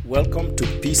 Welcome to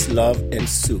Peace, Love, and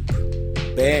Soup.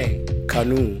 Bang,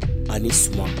 Kanu,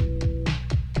 Anisuma.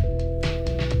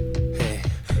 Hey,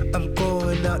 I'm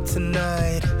going out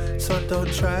tonight, so don't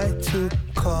try to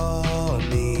call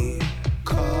me.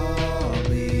 Call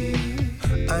me.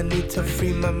 I need to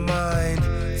free my mind,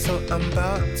 so I'm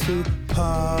about to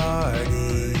party.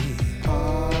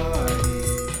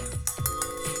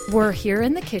 We're here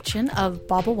in the kitchen of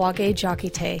Baba Wage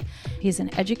Jakite. He's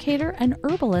an educator, an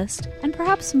herbalist, and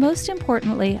perhaps most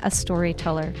importantly, a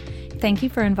storyteller. Thank you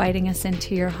for inviting us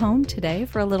into your home today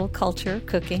for a little culture,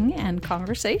 cooking, and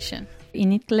conversation.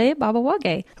 Initle Baba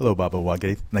Wage. Hello, Baba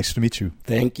Wage. Nice to meet you.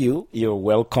 Thank you. You're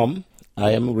welcome.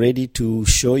 I am ready to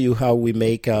show you how we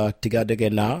make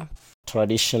tigadegena.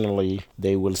 Traditionally,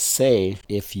 they will say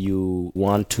if you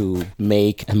want to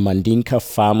make a Mandinka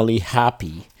family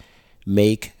happy,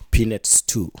 make peanut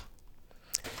stew.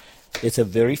 It's a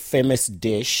very famous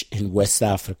dish in West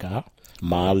Africa,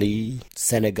 Mali,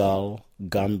 Senegal,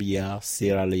 Gambia,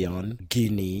 Sierra Leone,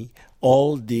 Guinea.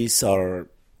 All these are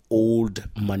old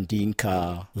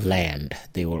Mandinka land.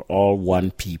 They were all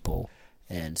one people.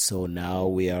 And so now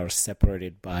we are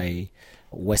separated by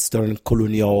Western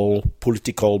colonial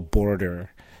political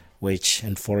border, which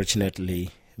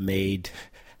unfortunately made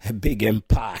a big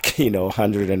impact.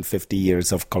 150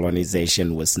 years of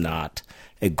colonization was not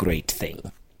a great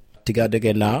thing.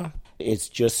 Tigadegena, it's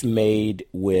just made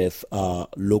with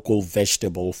local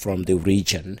vegetable from the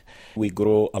region. We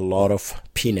grow a lot of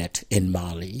peanut in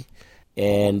Mali.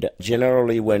 And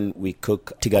generally when we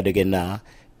cook tigadegena,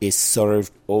 it's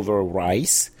served over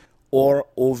rice or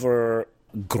over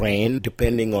grain,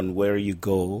 depending on where you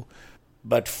go.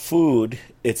 But food,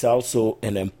 it's also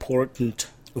an important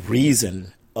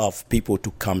reason of people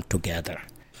to come together.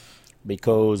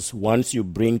 Because once you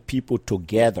bring people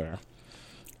together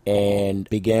and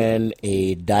begin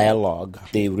a dialogue,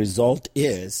 the result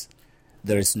is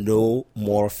there is no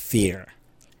more fear.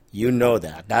 You know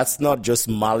that. That's not just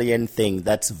Malian thing.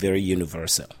 That's very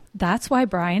universal. That's why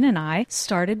Brian and I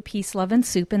started Peace, Love, and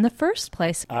Soup in the first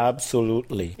place.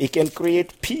 Absolutely. It can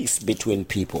create peace between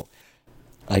people.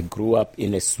 I grew up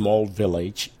in a small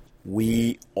village.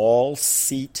 We all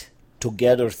sit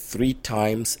together 3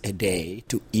 times a day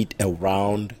to eat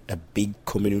around a big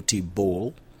community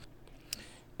bowl.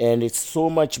 And it's so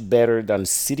much better than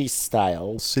city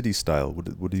style. City style,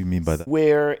 what do you mean by that?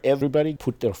 Where everybody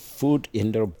put their food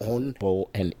in their own bowl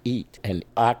and eat and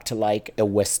act like a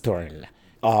Western,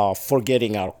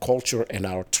 forgetting our culture and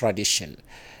our tradition.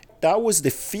 That was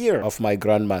the fear of my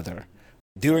grandmother.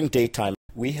 During daytime,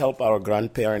 we help our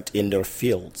grandparents in their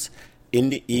fields.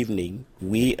 In the evening,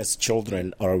 we as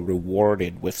children are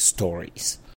rewarded with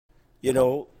stories. You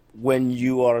know, when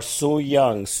you are so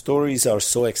young, stories are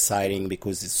so exciting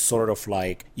because it's sort of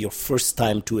like your first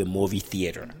time to a movie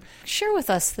theater. Share with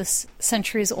us this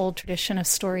centuries-old tradition of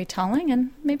storytelling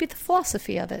and maybe the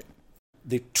philosophy of it.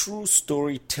 The true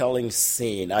storytelling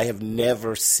scene I have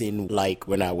never seen like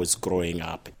when I was growing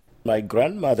up. My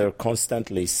grandmother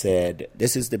constantly said,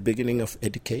 this is the beginning of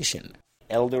education.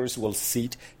 Elders will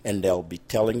sit and they'll be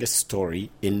telling a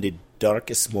story in the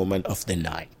darkest moment of the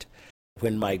night.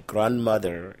 When my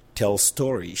grandmother tells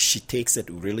stories, she takes it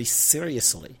really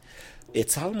seriously.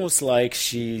 It's almost like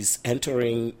she's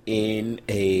entering in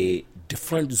a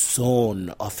different zone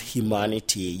of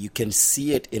humanity. You can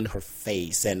see it in her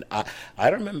face. And I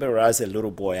remember as a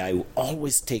little boy, I would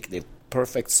always take the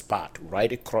perfect spot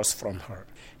right across from her.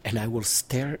 And I will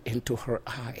stare into her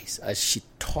eyes as she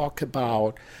talk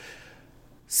about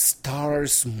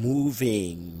stars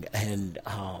moving and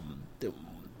the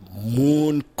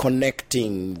moon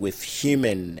connecting with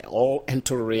human, all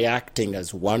interacting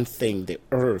as one thing, the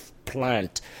earth,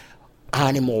 plant,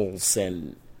 animals,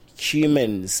 and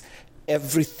humans.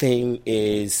 Everything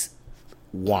is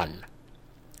one.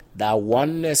 That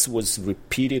oneness was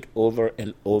repeated over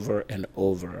and over and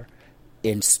over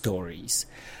in stories.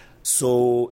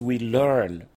 So we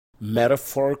learn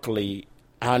metaphorically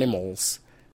animals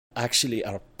actually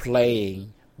are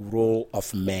playing role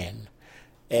of man.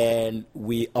 And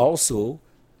we also,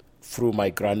 through my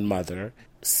grandmother,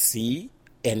 see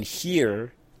and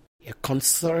hear a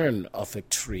concern of a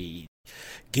tree,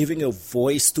 giving a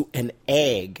voice to an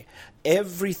egg.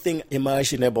 Everything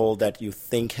imaginable that you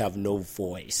think have no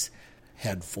voice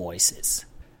had voices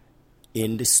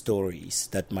in the stories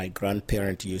that my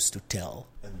grandparent used to tell.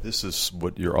 And this is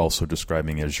what you're also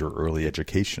describing as your early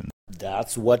education.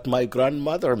 That's what my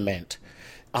grandmother meant.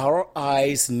 Our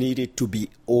eyes needed to be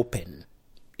open.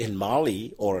 In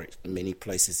Mali, or many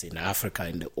places in Africa,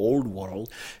 in the old world,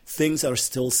 things are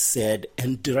still said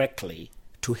indirectly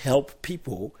to help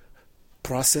people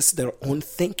process their own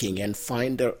thinking and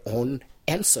find their own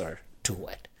answer to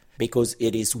it. Because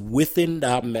it is within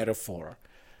that metaphor,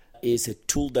 is a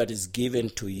tool that is given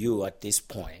to you at this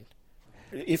point.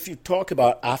 If you talk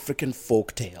about African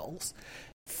folk tales,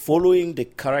 following the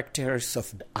characters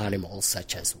of animals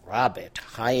such as rabbit,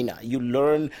 hyena, you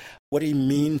learn what it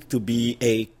means to be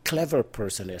a clever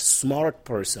person, a smart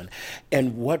person,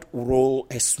 and what role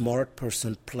a smart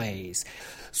person plays.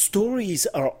 Stories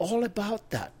are all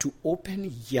about that, to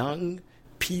open young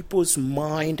people's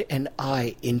mind and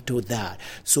eye into that,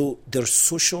 so their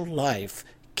social life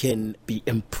can be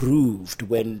improved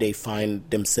when they find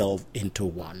themselves into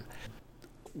one.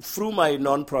 Through my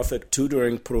nonprofit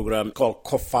tutoring program called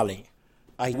Kofali,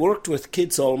 I worked with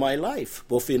kids all my life,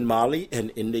 both in Mali and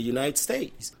in the United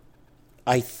States.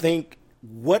 I think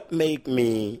what made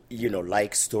me,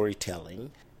 like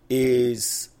storytelling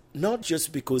is not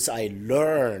just because I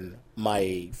learned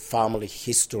my family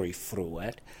history through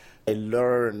it. I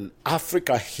learned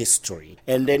Africa history.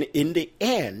 And then in the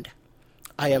end,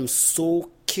 I am so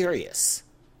curious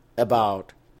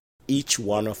about each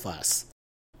one of us.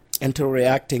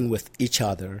 Interacting with each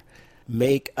other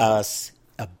make us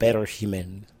a better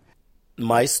human.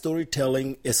 My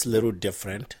storytelling is a little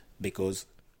different because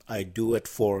I do it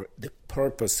for the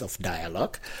purpose of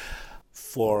dialogue,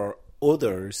 for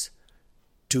others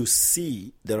to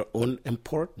see their own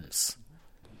importance.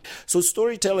 So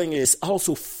storytelling is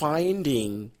also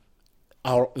finding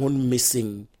our own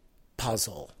missing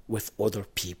puzzle with other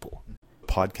people.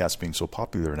 Podcast being so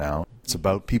popular now, it's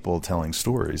about people telling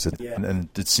stories. And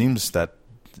it seems that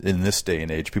in this day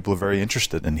and age, people are very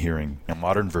interested in hearing a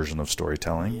modern version of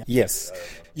storytelling. Yes.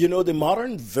 The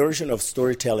modern version of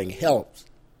storytelling helps.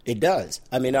 It does.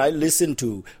 I mean, I listen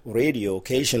to radio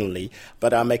occasionally,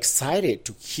 but I'm excited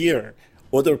to hear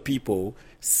other people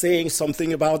saying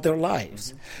something about their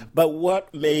lives. But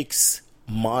what makes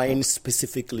mine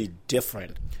specifically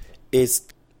different is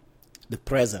the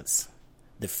presence,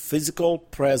 the physical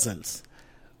presence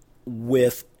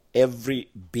with every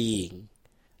being,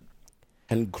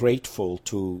 and grateful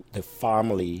to the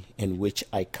family in which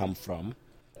I come from.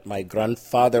 My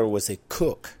grandfather was a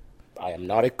cook. I am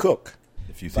not a cook.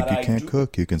 If you think you can't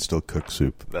cook, you can still cook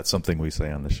soup. That's something we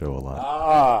say on the show a lot.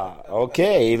 Ah,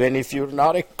 okay. Even if you're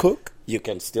not a cook, you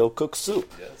can still cook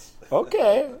soup. Yes.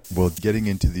 Okay. Well, getting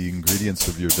into the ingredients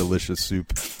of your delicious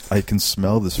soup, I can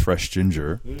smell this fresh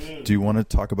ginger. Do you want to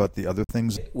talk about the other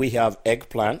things? We have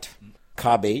eggplant,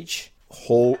 cabbage,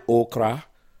 whole okra,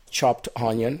 chopped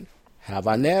onion,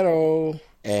 habanero,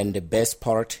 and the best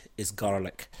part is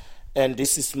garlic. And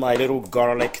this is my little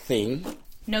garlic thing.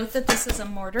 Note that this is a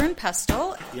mortar and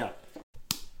pestle. Yeah.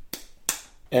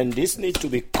 And this needs to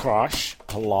be crushed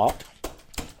a lot.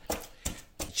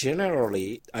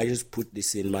 Generally, I just put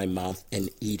this in my mouth and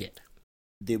eat it.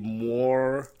 The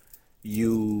more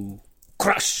you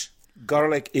crush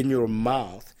garlic in your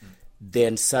mouth,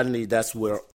 then suddenly that's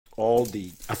where all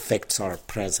the effects are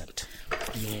present.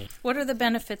 Yeah. What are the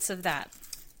benefits of that?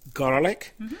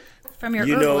 Garlic? Mm-hmm. From your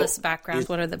herbalist background,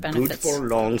 what are the benefits? Good for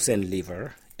lungs and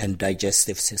liver and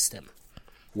digestive system.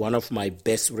 One of my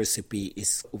best recipe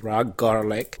is raw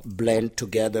garlic blend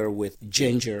together with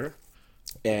ginger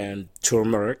and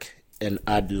turmeric and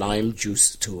add lime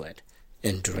juice to it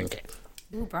and drink it.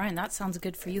 Ooh, Brian, that sounds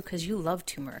good for you because you love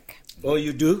turmeric. Oh,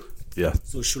 you do? Yeah.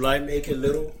 So should I make a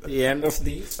little at the end of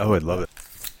these? Oh, I'd love it.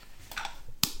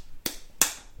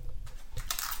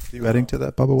 Are you adding to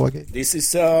that, Baba Wage? This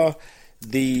is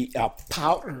the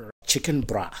powder chicken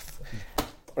broth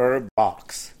herb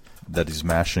box that he's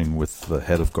mashing with the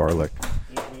head of garlic.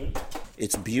 Mm-hmm.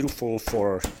 It's beautiful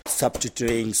for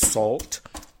substituting salt,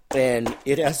 and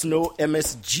it has no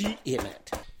MSG in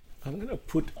it. I'm going to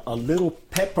put a little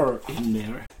pepper in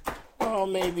there. Oh,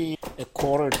 maybe a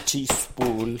quarter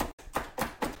teaspoon.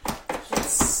 It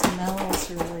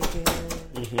smells really good.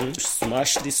 Mm-hmm.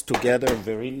 Smash this together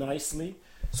very nicely.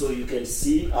 So you can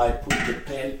see I put the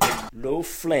pan on low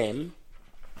flame.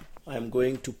 I'm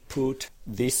going to put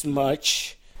this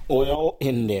much oil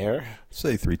in there.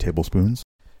 Say 3 tablespoons.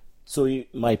 So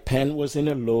my pan was in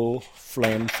a low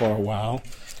flame for a while.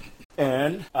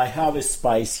 And I have a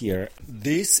spice here.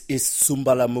 This is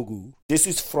sumbalamugu. This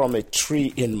is from a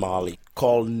tree in Mali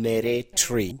called Nere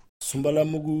tree.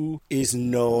 Sumbalamugu is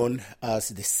known as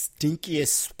the stinkiest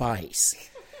spice,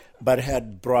 but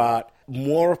had brought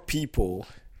more people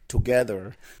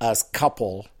together as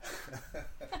couple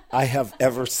I have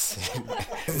ever seen.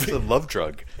 It's a love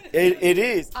drug. It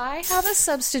is. I have a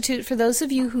substitute for those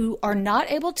of you who are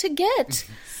not able to get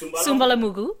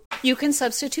sumbalamugu. You can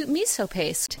substitute miso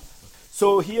paste.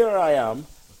 So here I am.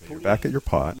 You're back at your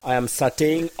pot. I am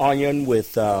sauteing onion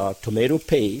with tomato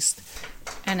paste.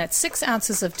 And it's 6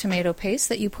 ounces of tomato paste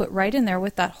that you put right in there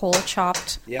with that whole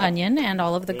chopped onion and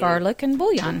all of the garlic and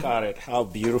bouillon. Look at it, how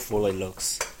beautiful it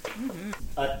looks.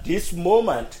 Mm-hmm. At this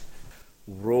moment,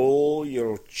 roll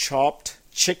your chopped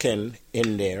chicken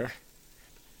in there.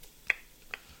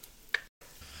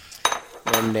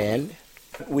 And then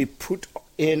we put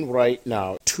in right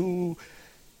now 2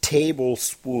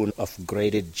 tablespoons of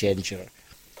grated ginger.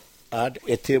 Add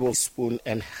a tablespoon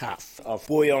and a half of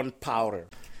bouillon powder.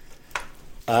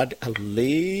 Add a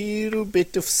little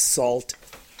bit of salt.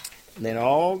 Then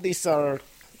all these are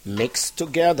mixed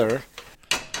together.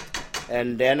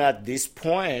 And then at this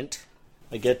point,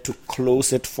 I get to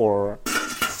close it for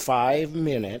 5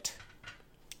 minutes.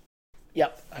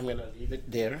 Yep, I'm going to leave it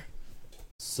there.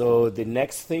 So the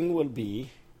next thing will be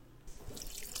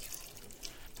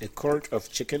a quart of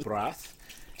chicken broth.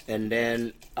 And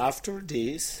then after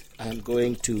this, I'm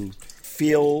going to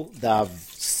fill the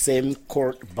same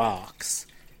quart box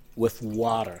with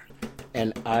water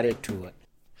and add it to it.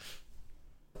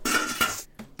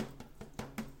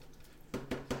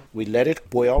 We let it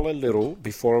boil a little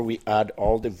before we add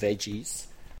all the veggies.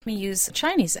 We use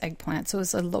Chinese eggplant, so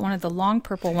it's one of the long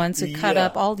purple ones. We cut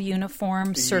up all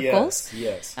uniform circles.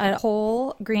 Yes. A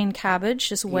whole green cabbage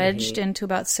just wedged into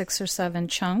about 6 or 7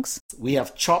 chunks. We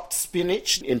have chopped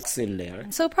spinach in there.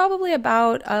 So probably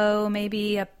about,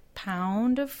 maybe a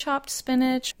pound of chopped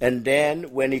spinach. And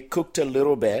then when it cooked a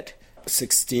little bit,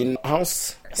 16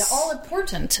 ounce. The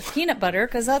all-important peanut butter,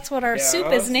 because that's what our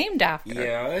soup is named after.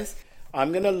 Yes.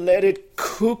 I'm going to let it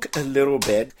cook a little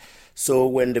bit. So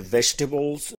when the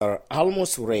vegetables are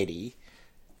almost ready,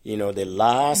 the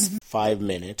last 5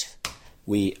 minutes,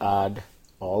 we add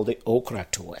all the okra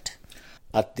to it.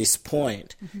 At this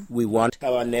point, we want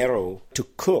habanero to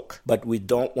cook, but we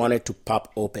don't want it to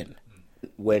pop open.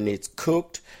 When it's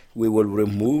cooked, we will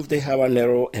remove the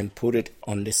habanero and put it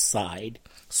on the side.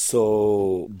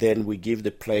 So then we give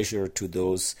the pleasure to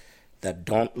those that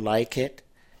don't like it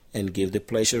and give the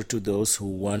pleasure to those who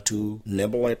want to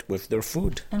nibble it with their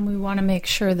food. And we want to make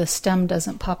sure the stem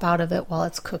doesn't pop out of it while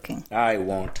it's cooking. I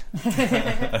won't.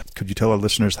 Could you tell our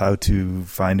listeners how to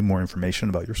find more information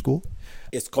about your school?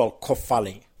 It's called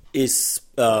Kofale. It's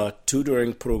a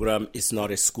tutoring program. It's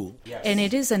not a school. Yes. And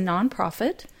it is a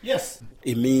nonprofit. Yes.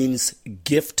 It means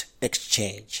gift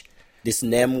exchange. This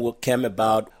name came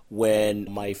about when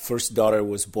my first daughter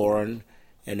was born,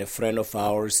 and a friend of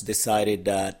ours decided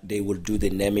that they would do the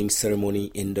naming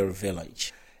ceremony in their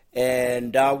village.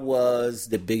 And that was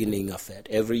the beginning of it.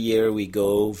 Every year we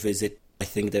go visit. I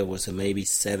think there was maybe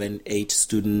 7-8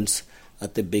 students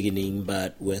at the beginning,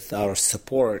 but with our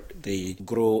support, they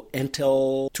grew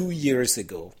until 2 years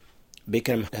ago,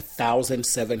 became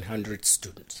 1,700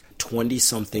 students,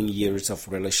 20-something years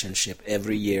of relationship.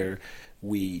 Every year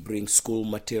we bring school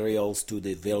materials to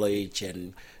the village,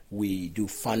 and we do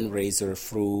fundraiser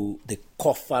through the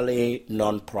Kofale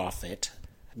nonprofit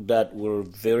that we're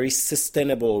very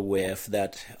sustainable with,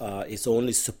 that is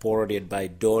only supported by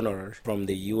donors from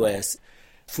the U.S.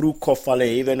 Through Kofale,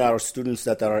 even our students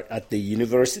that are at the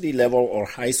university level or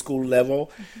high school level,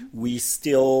 we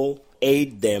still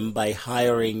aid them by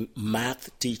hiring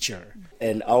math teacher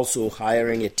and also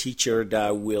hiring a teacher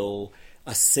that will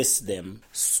assist them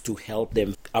to help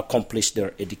them accomplish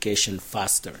their education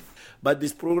faster. But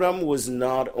this program was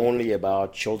not only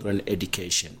about children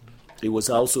education. It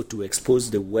was also to expose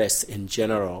the West in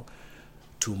general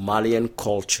to Malian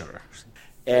culture.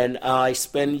 And I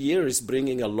spent years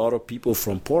bringing a lot of people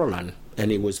from Portland,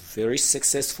 and it was very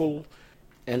successful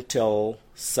until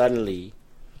suddenly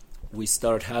we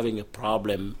started having a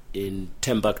problem in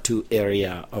Timbuktu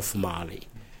area of Mali.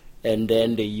 And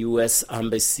then the U.S.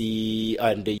 Embassy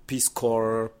and the Peace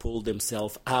Corps pulled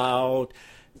themselves out.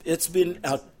 It's been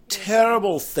a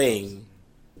terrible thing.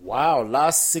 Wow,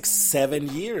 last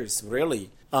 6-7 years,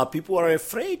 really. People are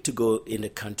afraid to go in the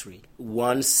country.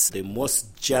 Once the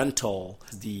most gentle,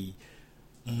 the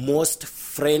most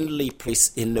friendly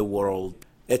place in the world.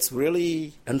 It's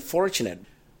really unfortunate.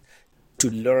 To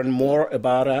learn more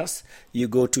about us, you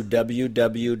go to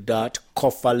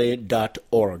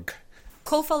www.kofalen.org.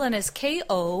 Kofalen is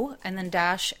K-O and then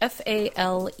dash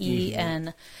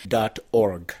F-A-L-E-N.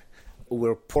 .org.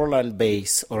 We're a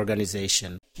Portland-based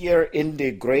organization here in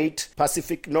the Great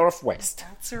Pacific Northwest.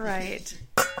 That's right.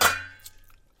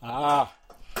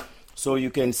 So you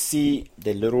can see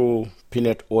the little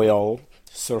peanut oil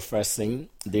surfacing.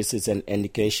 This is an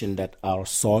indication that our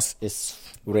sauce is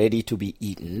ready to be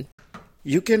eaten.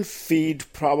 You can feed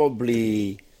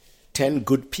probably 10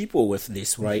 good people with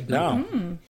this right now.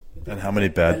 And how many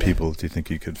bad people do you think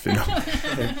you could feed?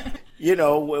 You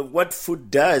know, what food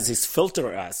does is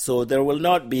filter us, so there will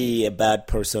not be a bad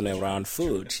person around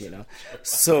food, you know.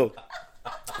 So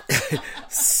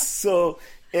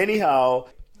anyhow,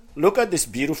 look at this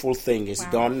beautiful thing. It's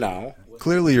done now.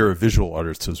 Clearly you're a visual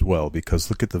artist as well, because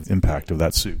look at the impact of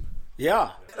that soup.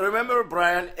 Yeah. Remember,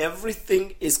 Brian,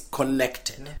 everything is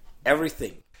connected.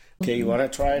 Everything. Okay, you want to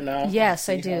try it now? Yes,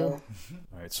 I do.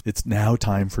 All right, so it's now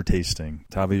time for tasting.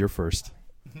 Tavi, you're first.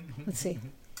 Let's see.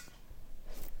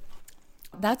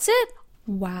 That's it.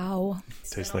 Wow.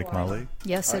 Tastes like Mali?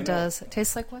 Yes, it does. It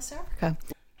tastes like West Africa.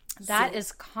 That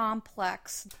is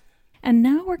complex. And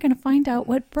now we're going to find out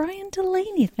what Brian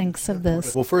Delaney thinks of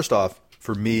this. Well, first off,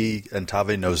 for me, and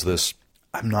Tavi knows this,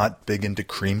 I'm not big into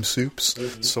cream soups,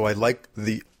 so I like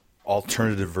the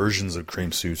alternative versions of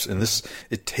cream soups. And this,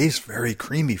 it tastes very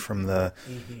creamy from the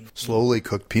slowly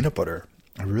cooked peanut butter.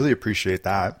 I really appreciate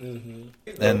that. And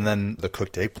then the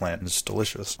cooked eggplant is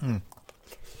delicious.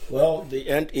 Well, the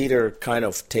anteater kind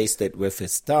of tasted with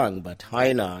his tongue, but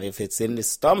Haina, if it's in his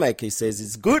stomach, he says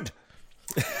it's good.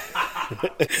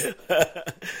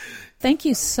 Thank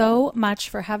you so much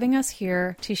for having us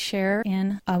here to share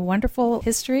in a wonderful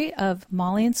history of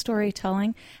Malian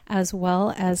storytelling, as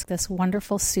well as this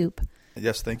wonderful soup.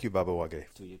 Yes, thank you, Baba Wage.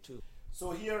 To you too.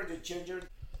 So here are the ginger.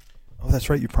 Oh, that's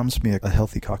right. You promised me a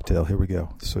healthy cocktail. Here we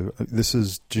go. So this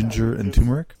is ginger and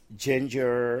turmeric?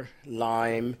 Ginger,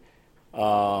 lime,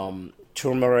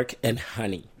 turmeric, and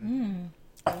honey.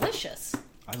 Delicious.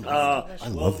 I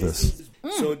love this.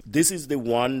 So this is the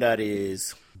one that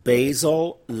is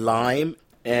basil, lime,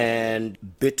 and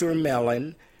bitter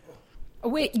melon.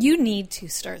 Wait, you need to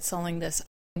start selling this.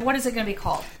 What is it going to be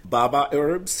called? Baba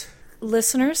herbs.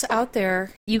 Listeners out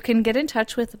there, you can get in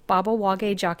touch with Baba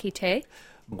Wage Jakite.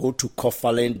 Go to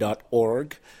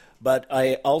kofalen.org. But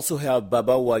I also have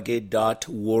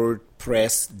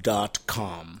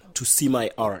babawage.wordpress.com to see my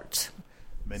art.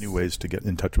 Many ways to get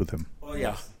in touch with him. Oh,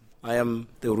 yeah. I am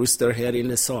the rooster head in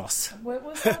the sauce. What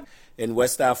was that? In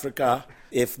West Africa,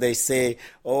 if they say,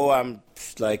 oh, I'm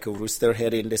like a rooster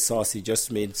head in the sauce, it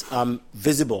just means I'm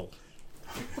visible.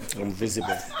 I'm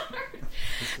visible.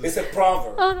 It's a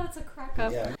proverb. Oh, that's a crack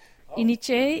up. Yeah.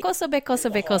 Iniche, kosobe,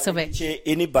 kosobe, kosobe.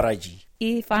 Ini baraji.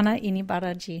 Ifana ini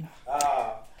baraji.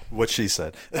 What she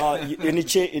said.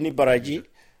 Iniche ini baraji.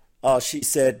 She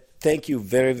said, thank you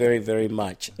very, very, very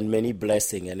much, and many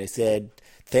blessings. And I said,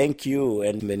 thank you,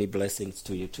 and many blessings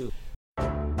to you too.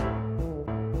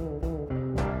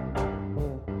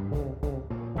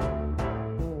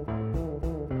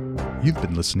 You've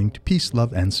been listening to Peace,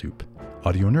 Love, and Soup,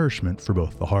 audio nourishment for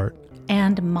both the heart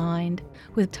And mind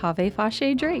with Tave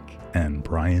Fashe Drake. and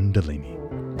Brian Delaney.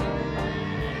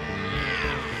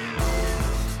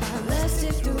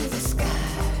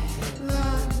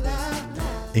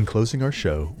 In closing our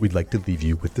show, we'd like to leave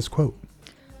you with this quote.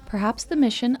 Perhaps the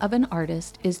mission of an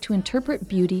artist is to interpret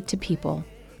beauty to people.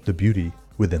 The beauty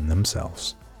within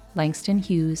themselves. Langston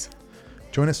Hughes.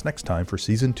 Join us next time for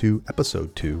Season 2,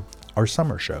 Episode 2, our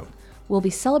summer show. We'll be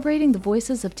celebrating the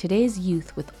voices of today's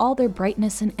youth with all their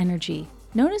brightness and energy.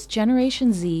 Known as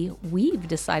Generation Z, we've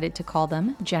decided to call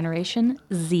them Generation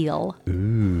Zeal.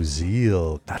 Ooh,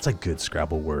 zeal. That's a good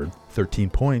Scrabble word. 13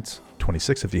 points,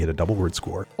 26 if you hit a double word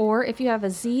score. Or if you have a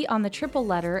Z on the triple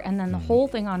letter and then the whole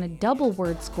thing on a double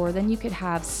word score, then you could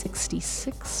have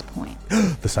 66 points.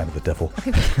 The sign of the devil.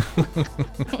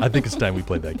 I think it's time we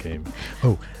played that game.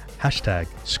 Oh, hashtag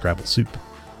Scrabble Soup.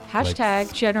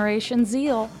 Hashtag Generation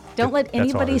Zeal. Don't let That's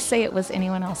anybody ours. say it was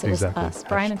anyone else. It Exactly. was us.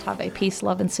 Brian and Tave. Peace,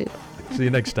 love, and soup. See you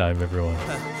next time, everyone.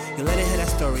 You let it hear that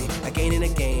story again and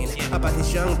again about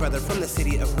this young brother from the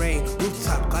city of rain.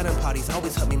 Rooftop garden parties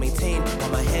always help me maintain while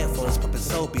my headphones pumping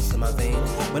soul beats in my vein.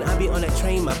 When I be on that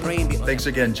train, my brain be on Thanks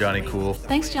again, Johnny Cool.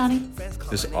 Thanks, Johnny.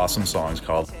 This awesome song is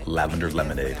called Lavender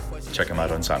Lemonade. Check him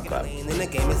out on SoundCloud. and the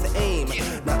game is the aim.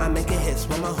 Now I'm making hits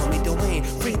with my homie Dwayne.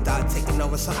 Free thought taking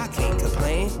over, so I can't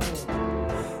complain.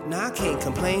 Nah, I can't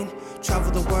complain.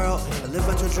 Travel the world and live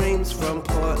out your dreams from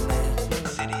Portland,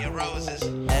 City of Roses,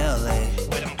 LA,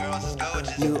 where them girls is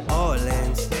gorgeous, New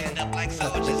Orleans, stand up like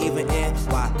soldiers, even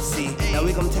NYC. Now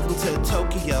we gon' take them to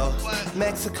Tokyo,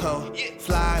 Mexico,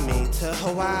 fly me to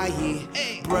Hawaii,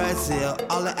 Brazil,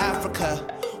 all of Africa.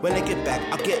 When I get back,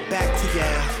 I'll get back to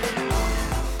ya.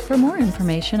 For more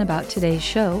information about today's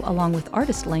show, along with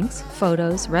artist links,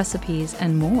 photos, recipes,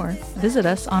 and more, visit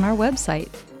us on our website.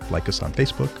 Like us on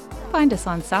Facebook Find us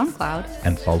on SoundCloud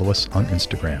and follow us on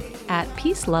Instagram. at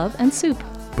Peace, Love, and Soup.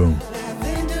 Boom.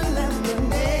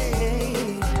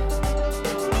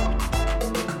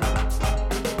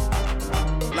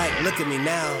 Like, look at me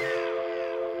now.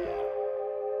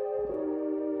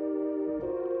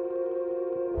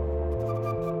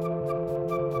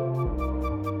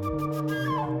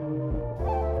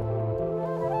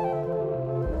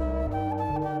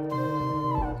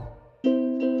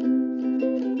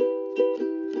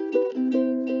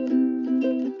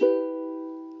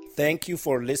 Thank you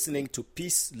for listening to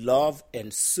Peace, Love,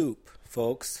 and Soup,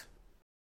 folks.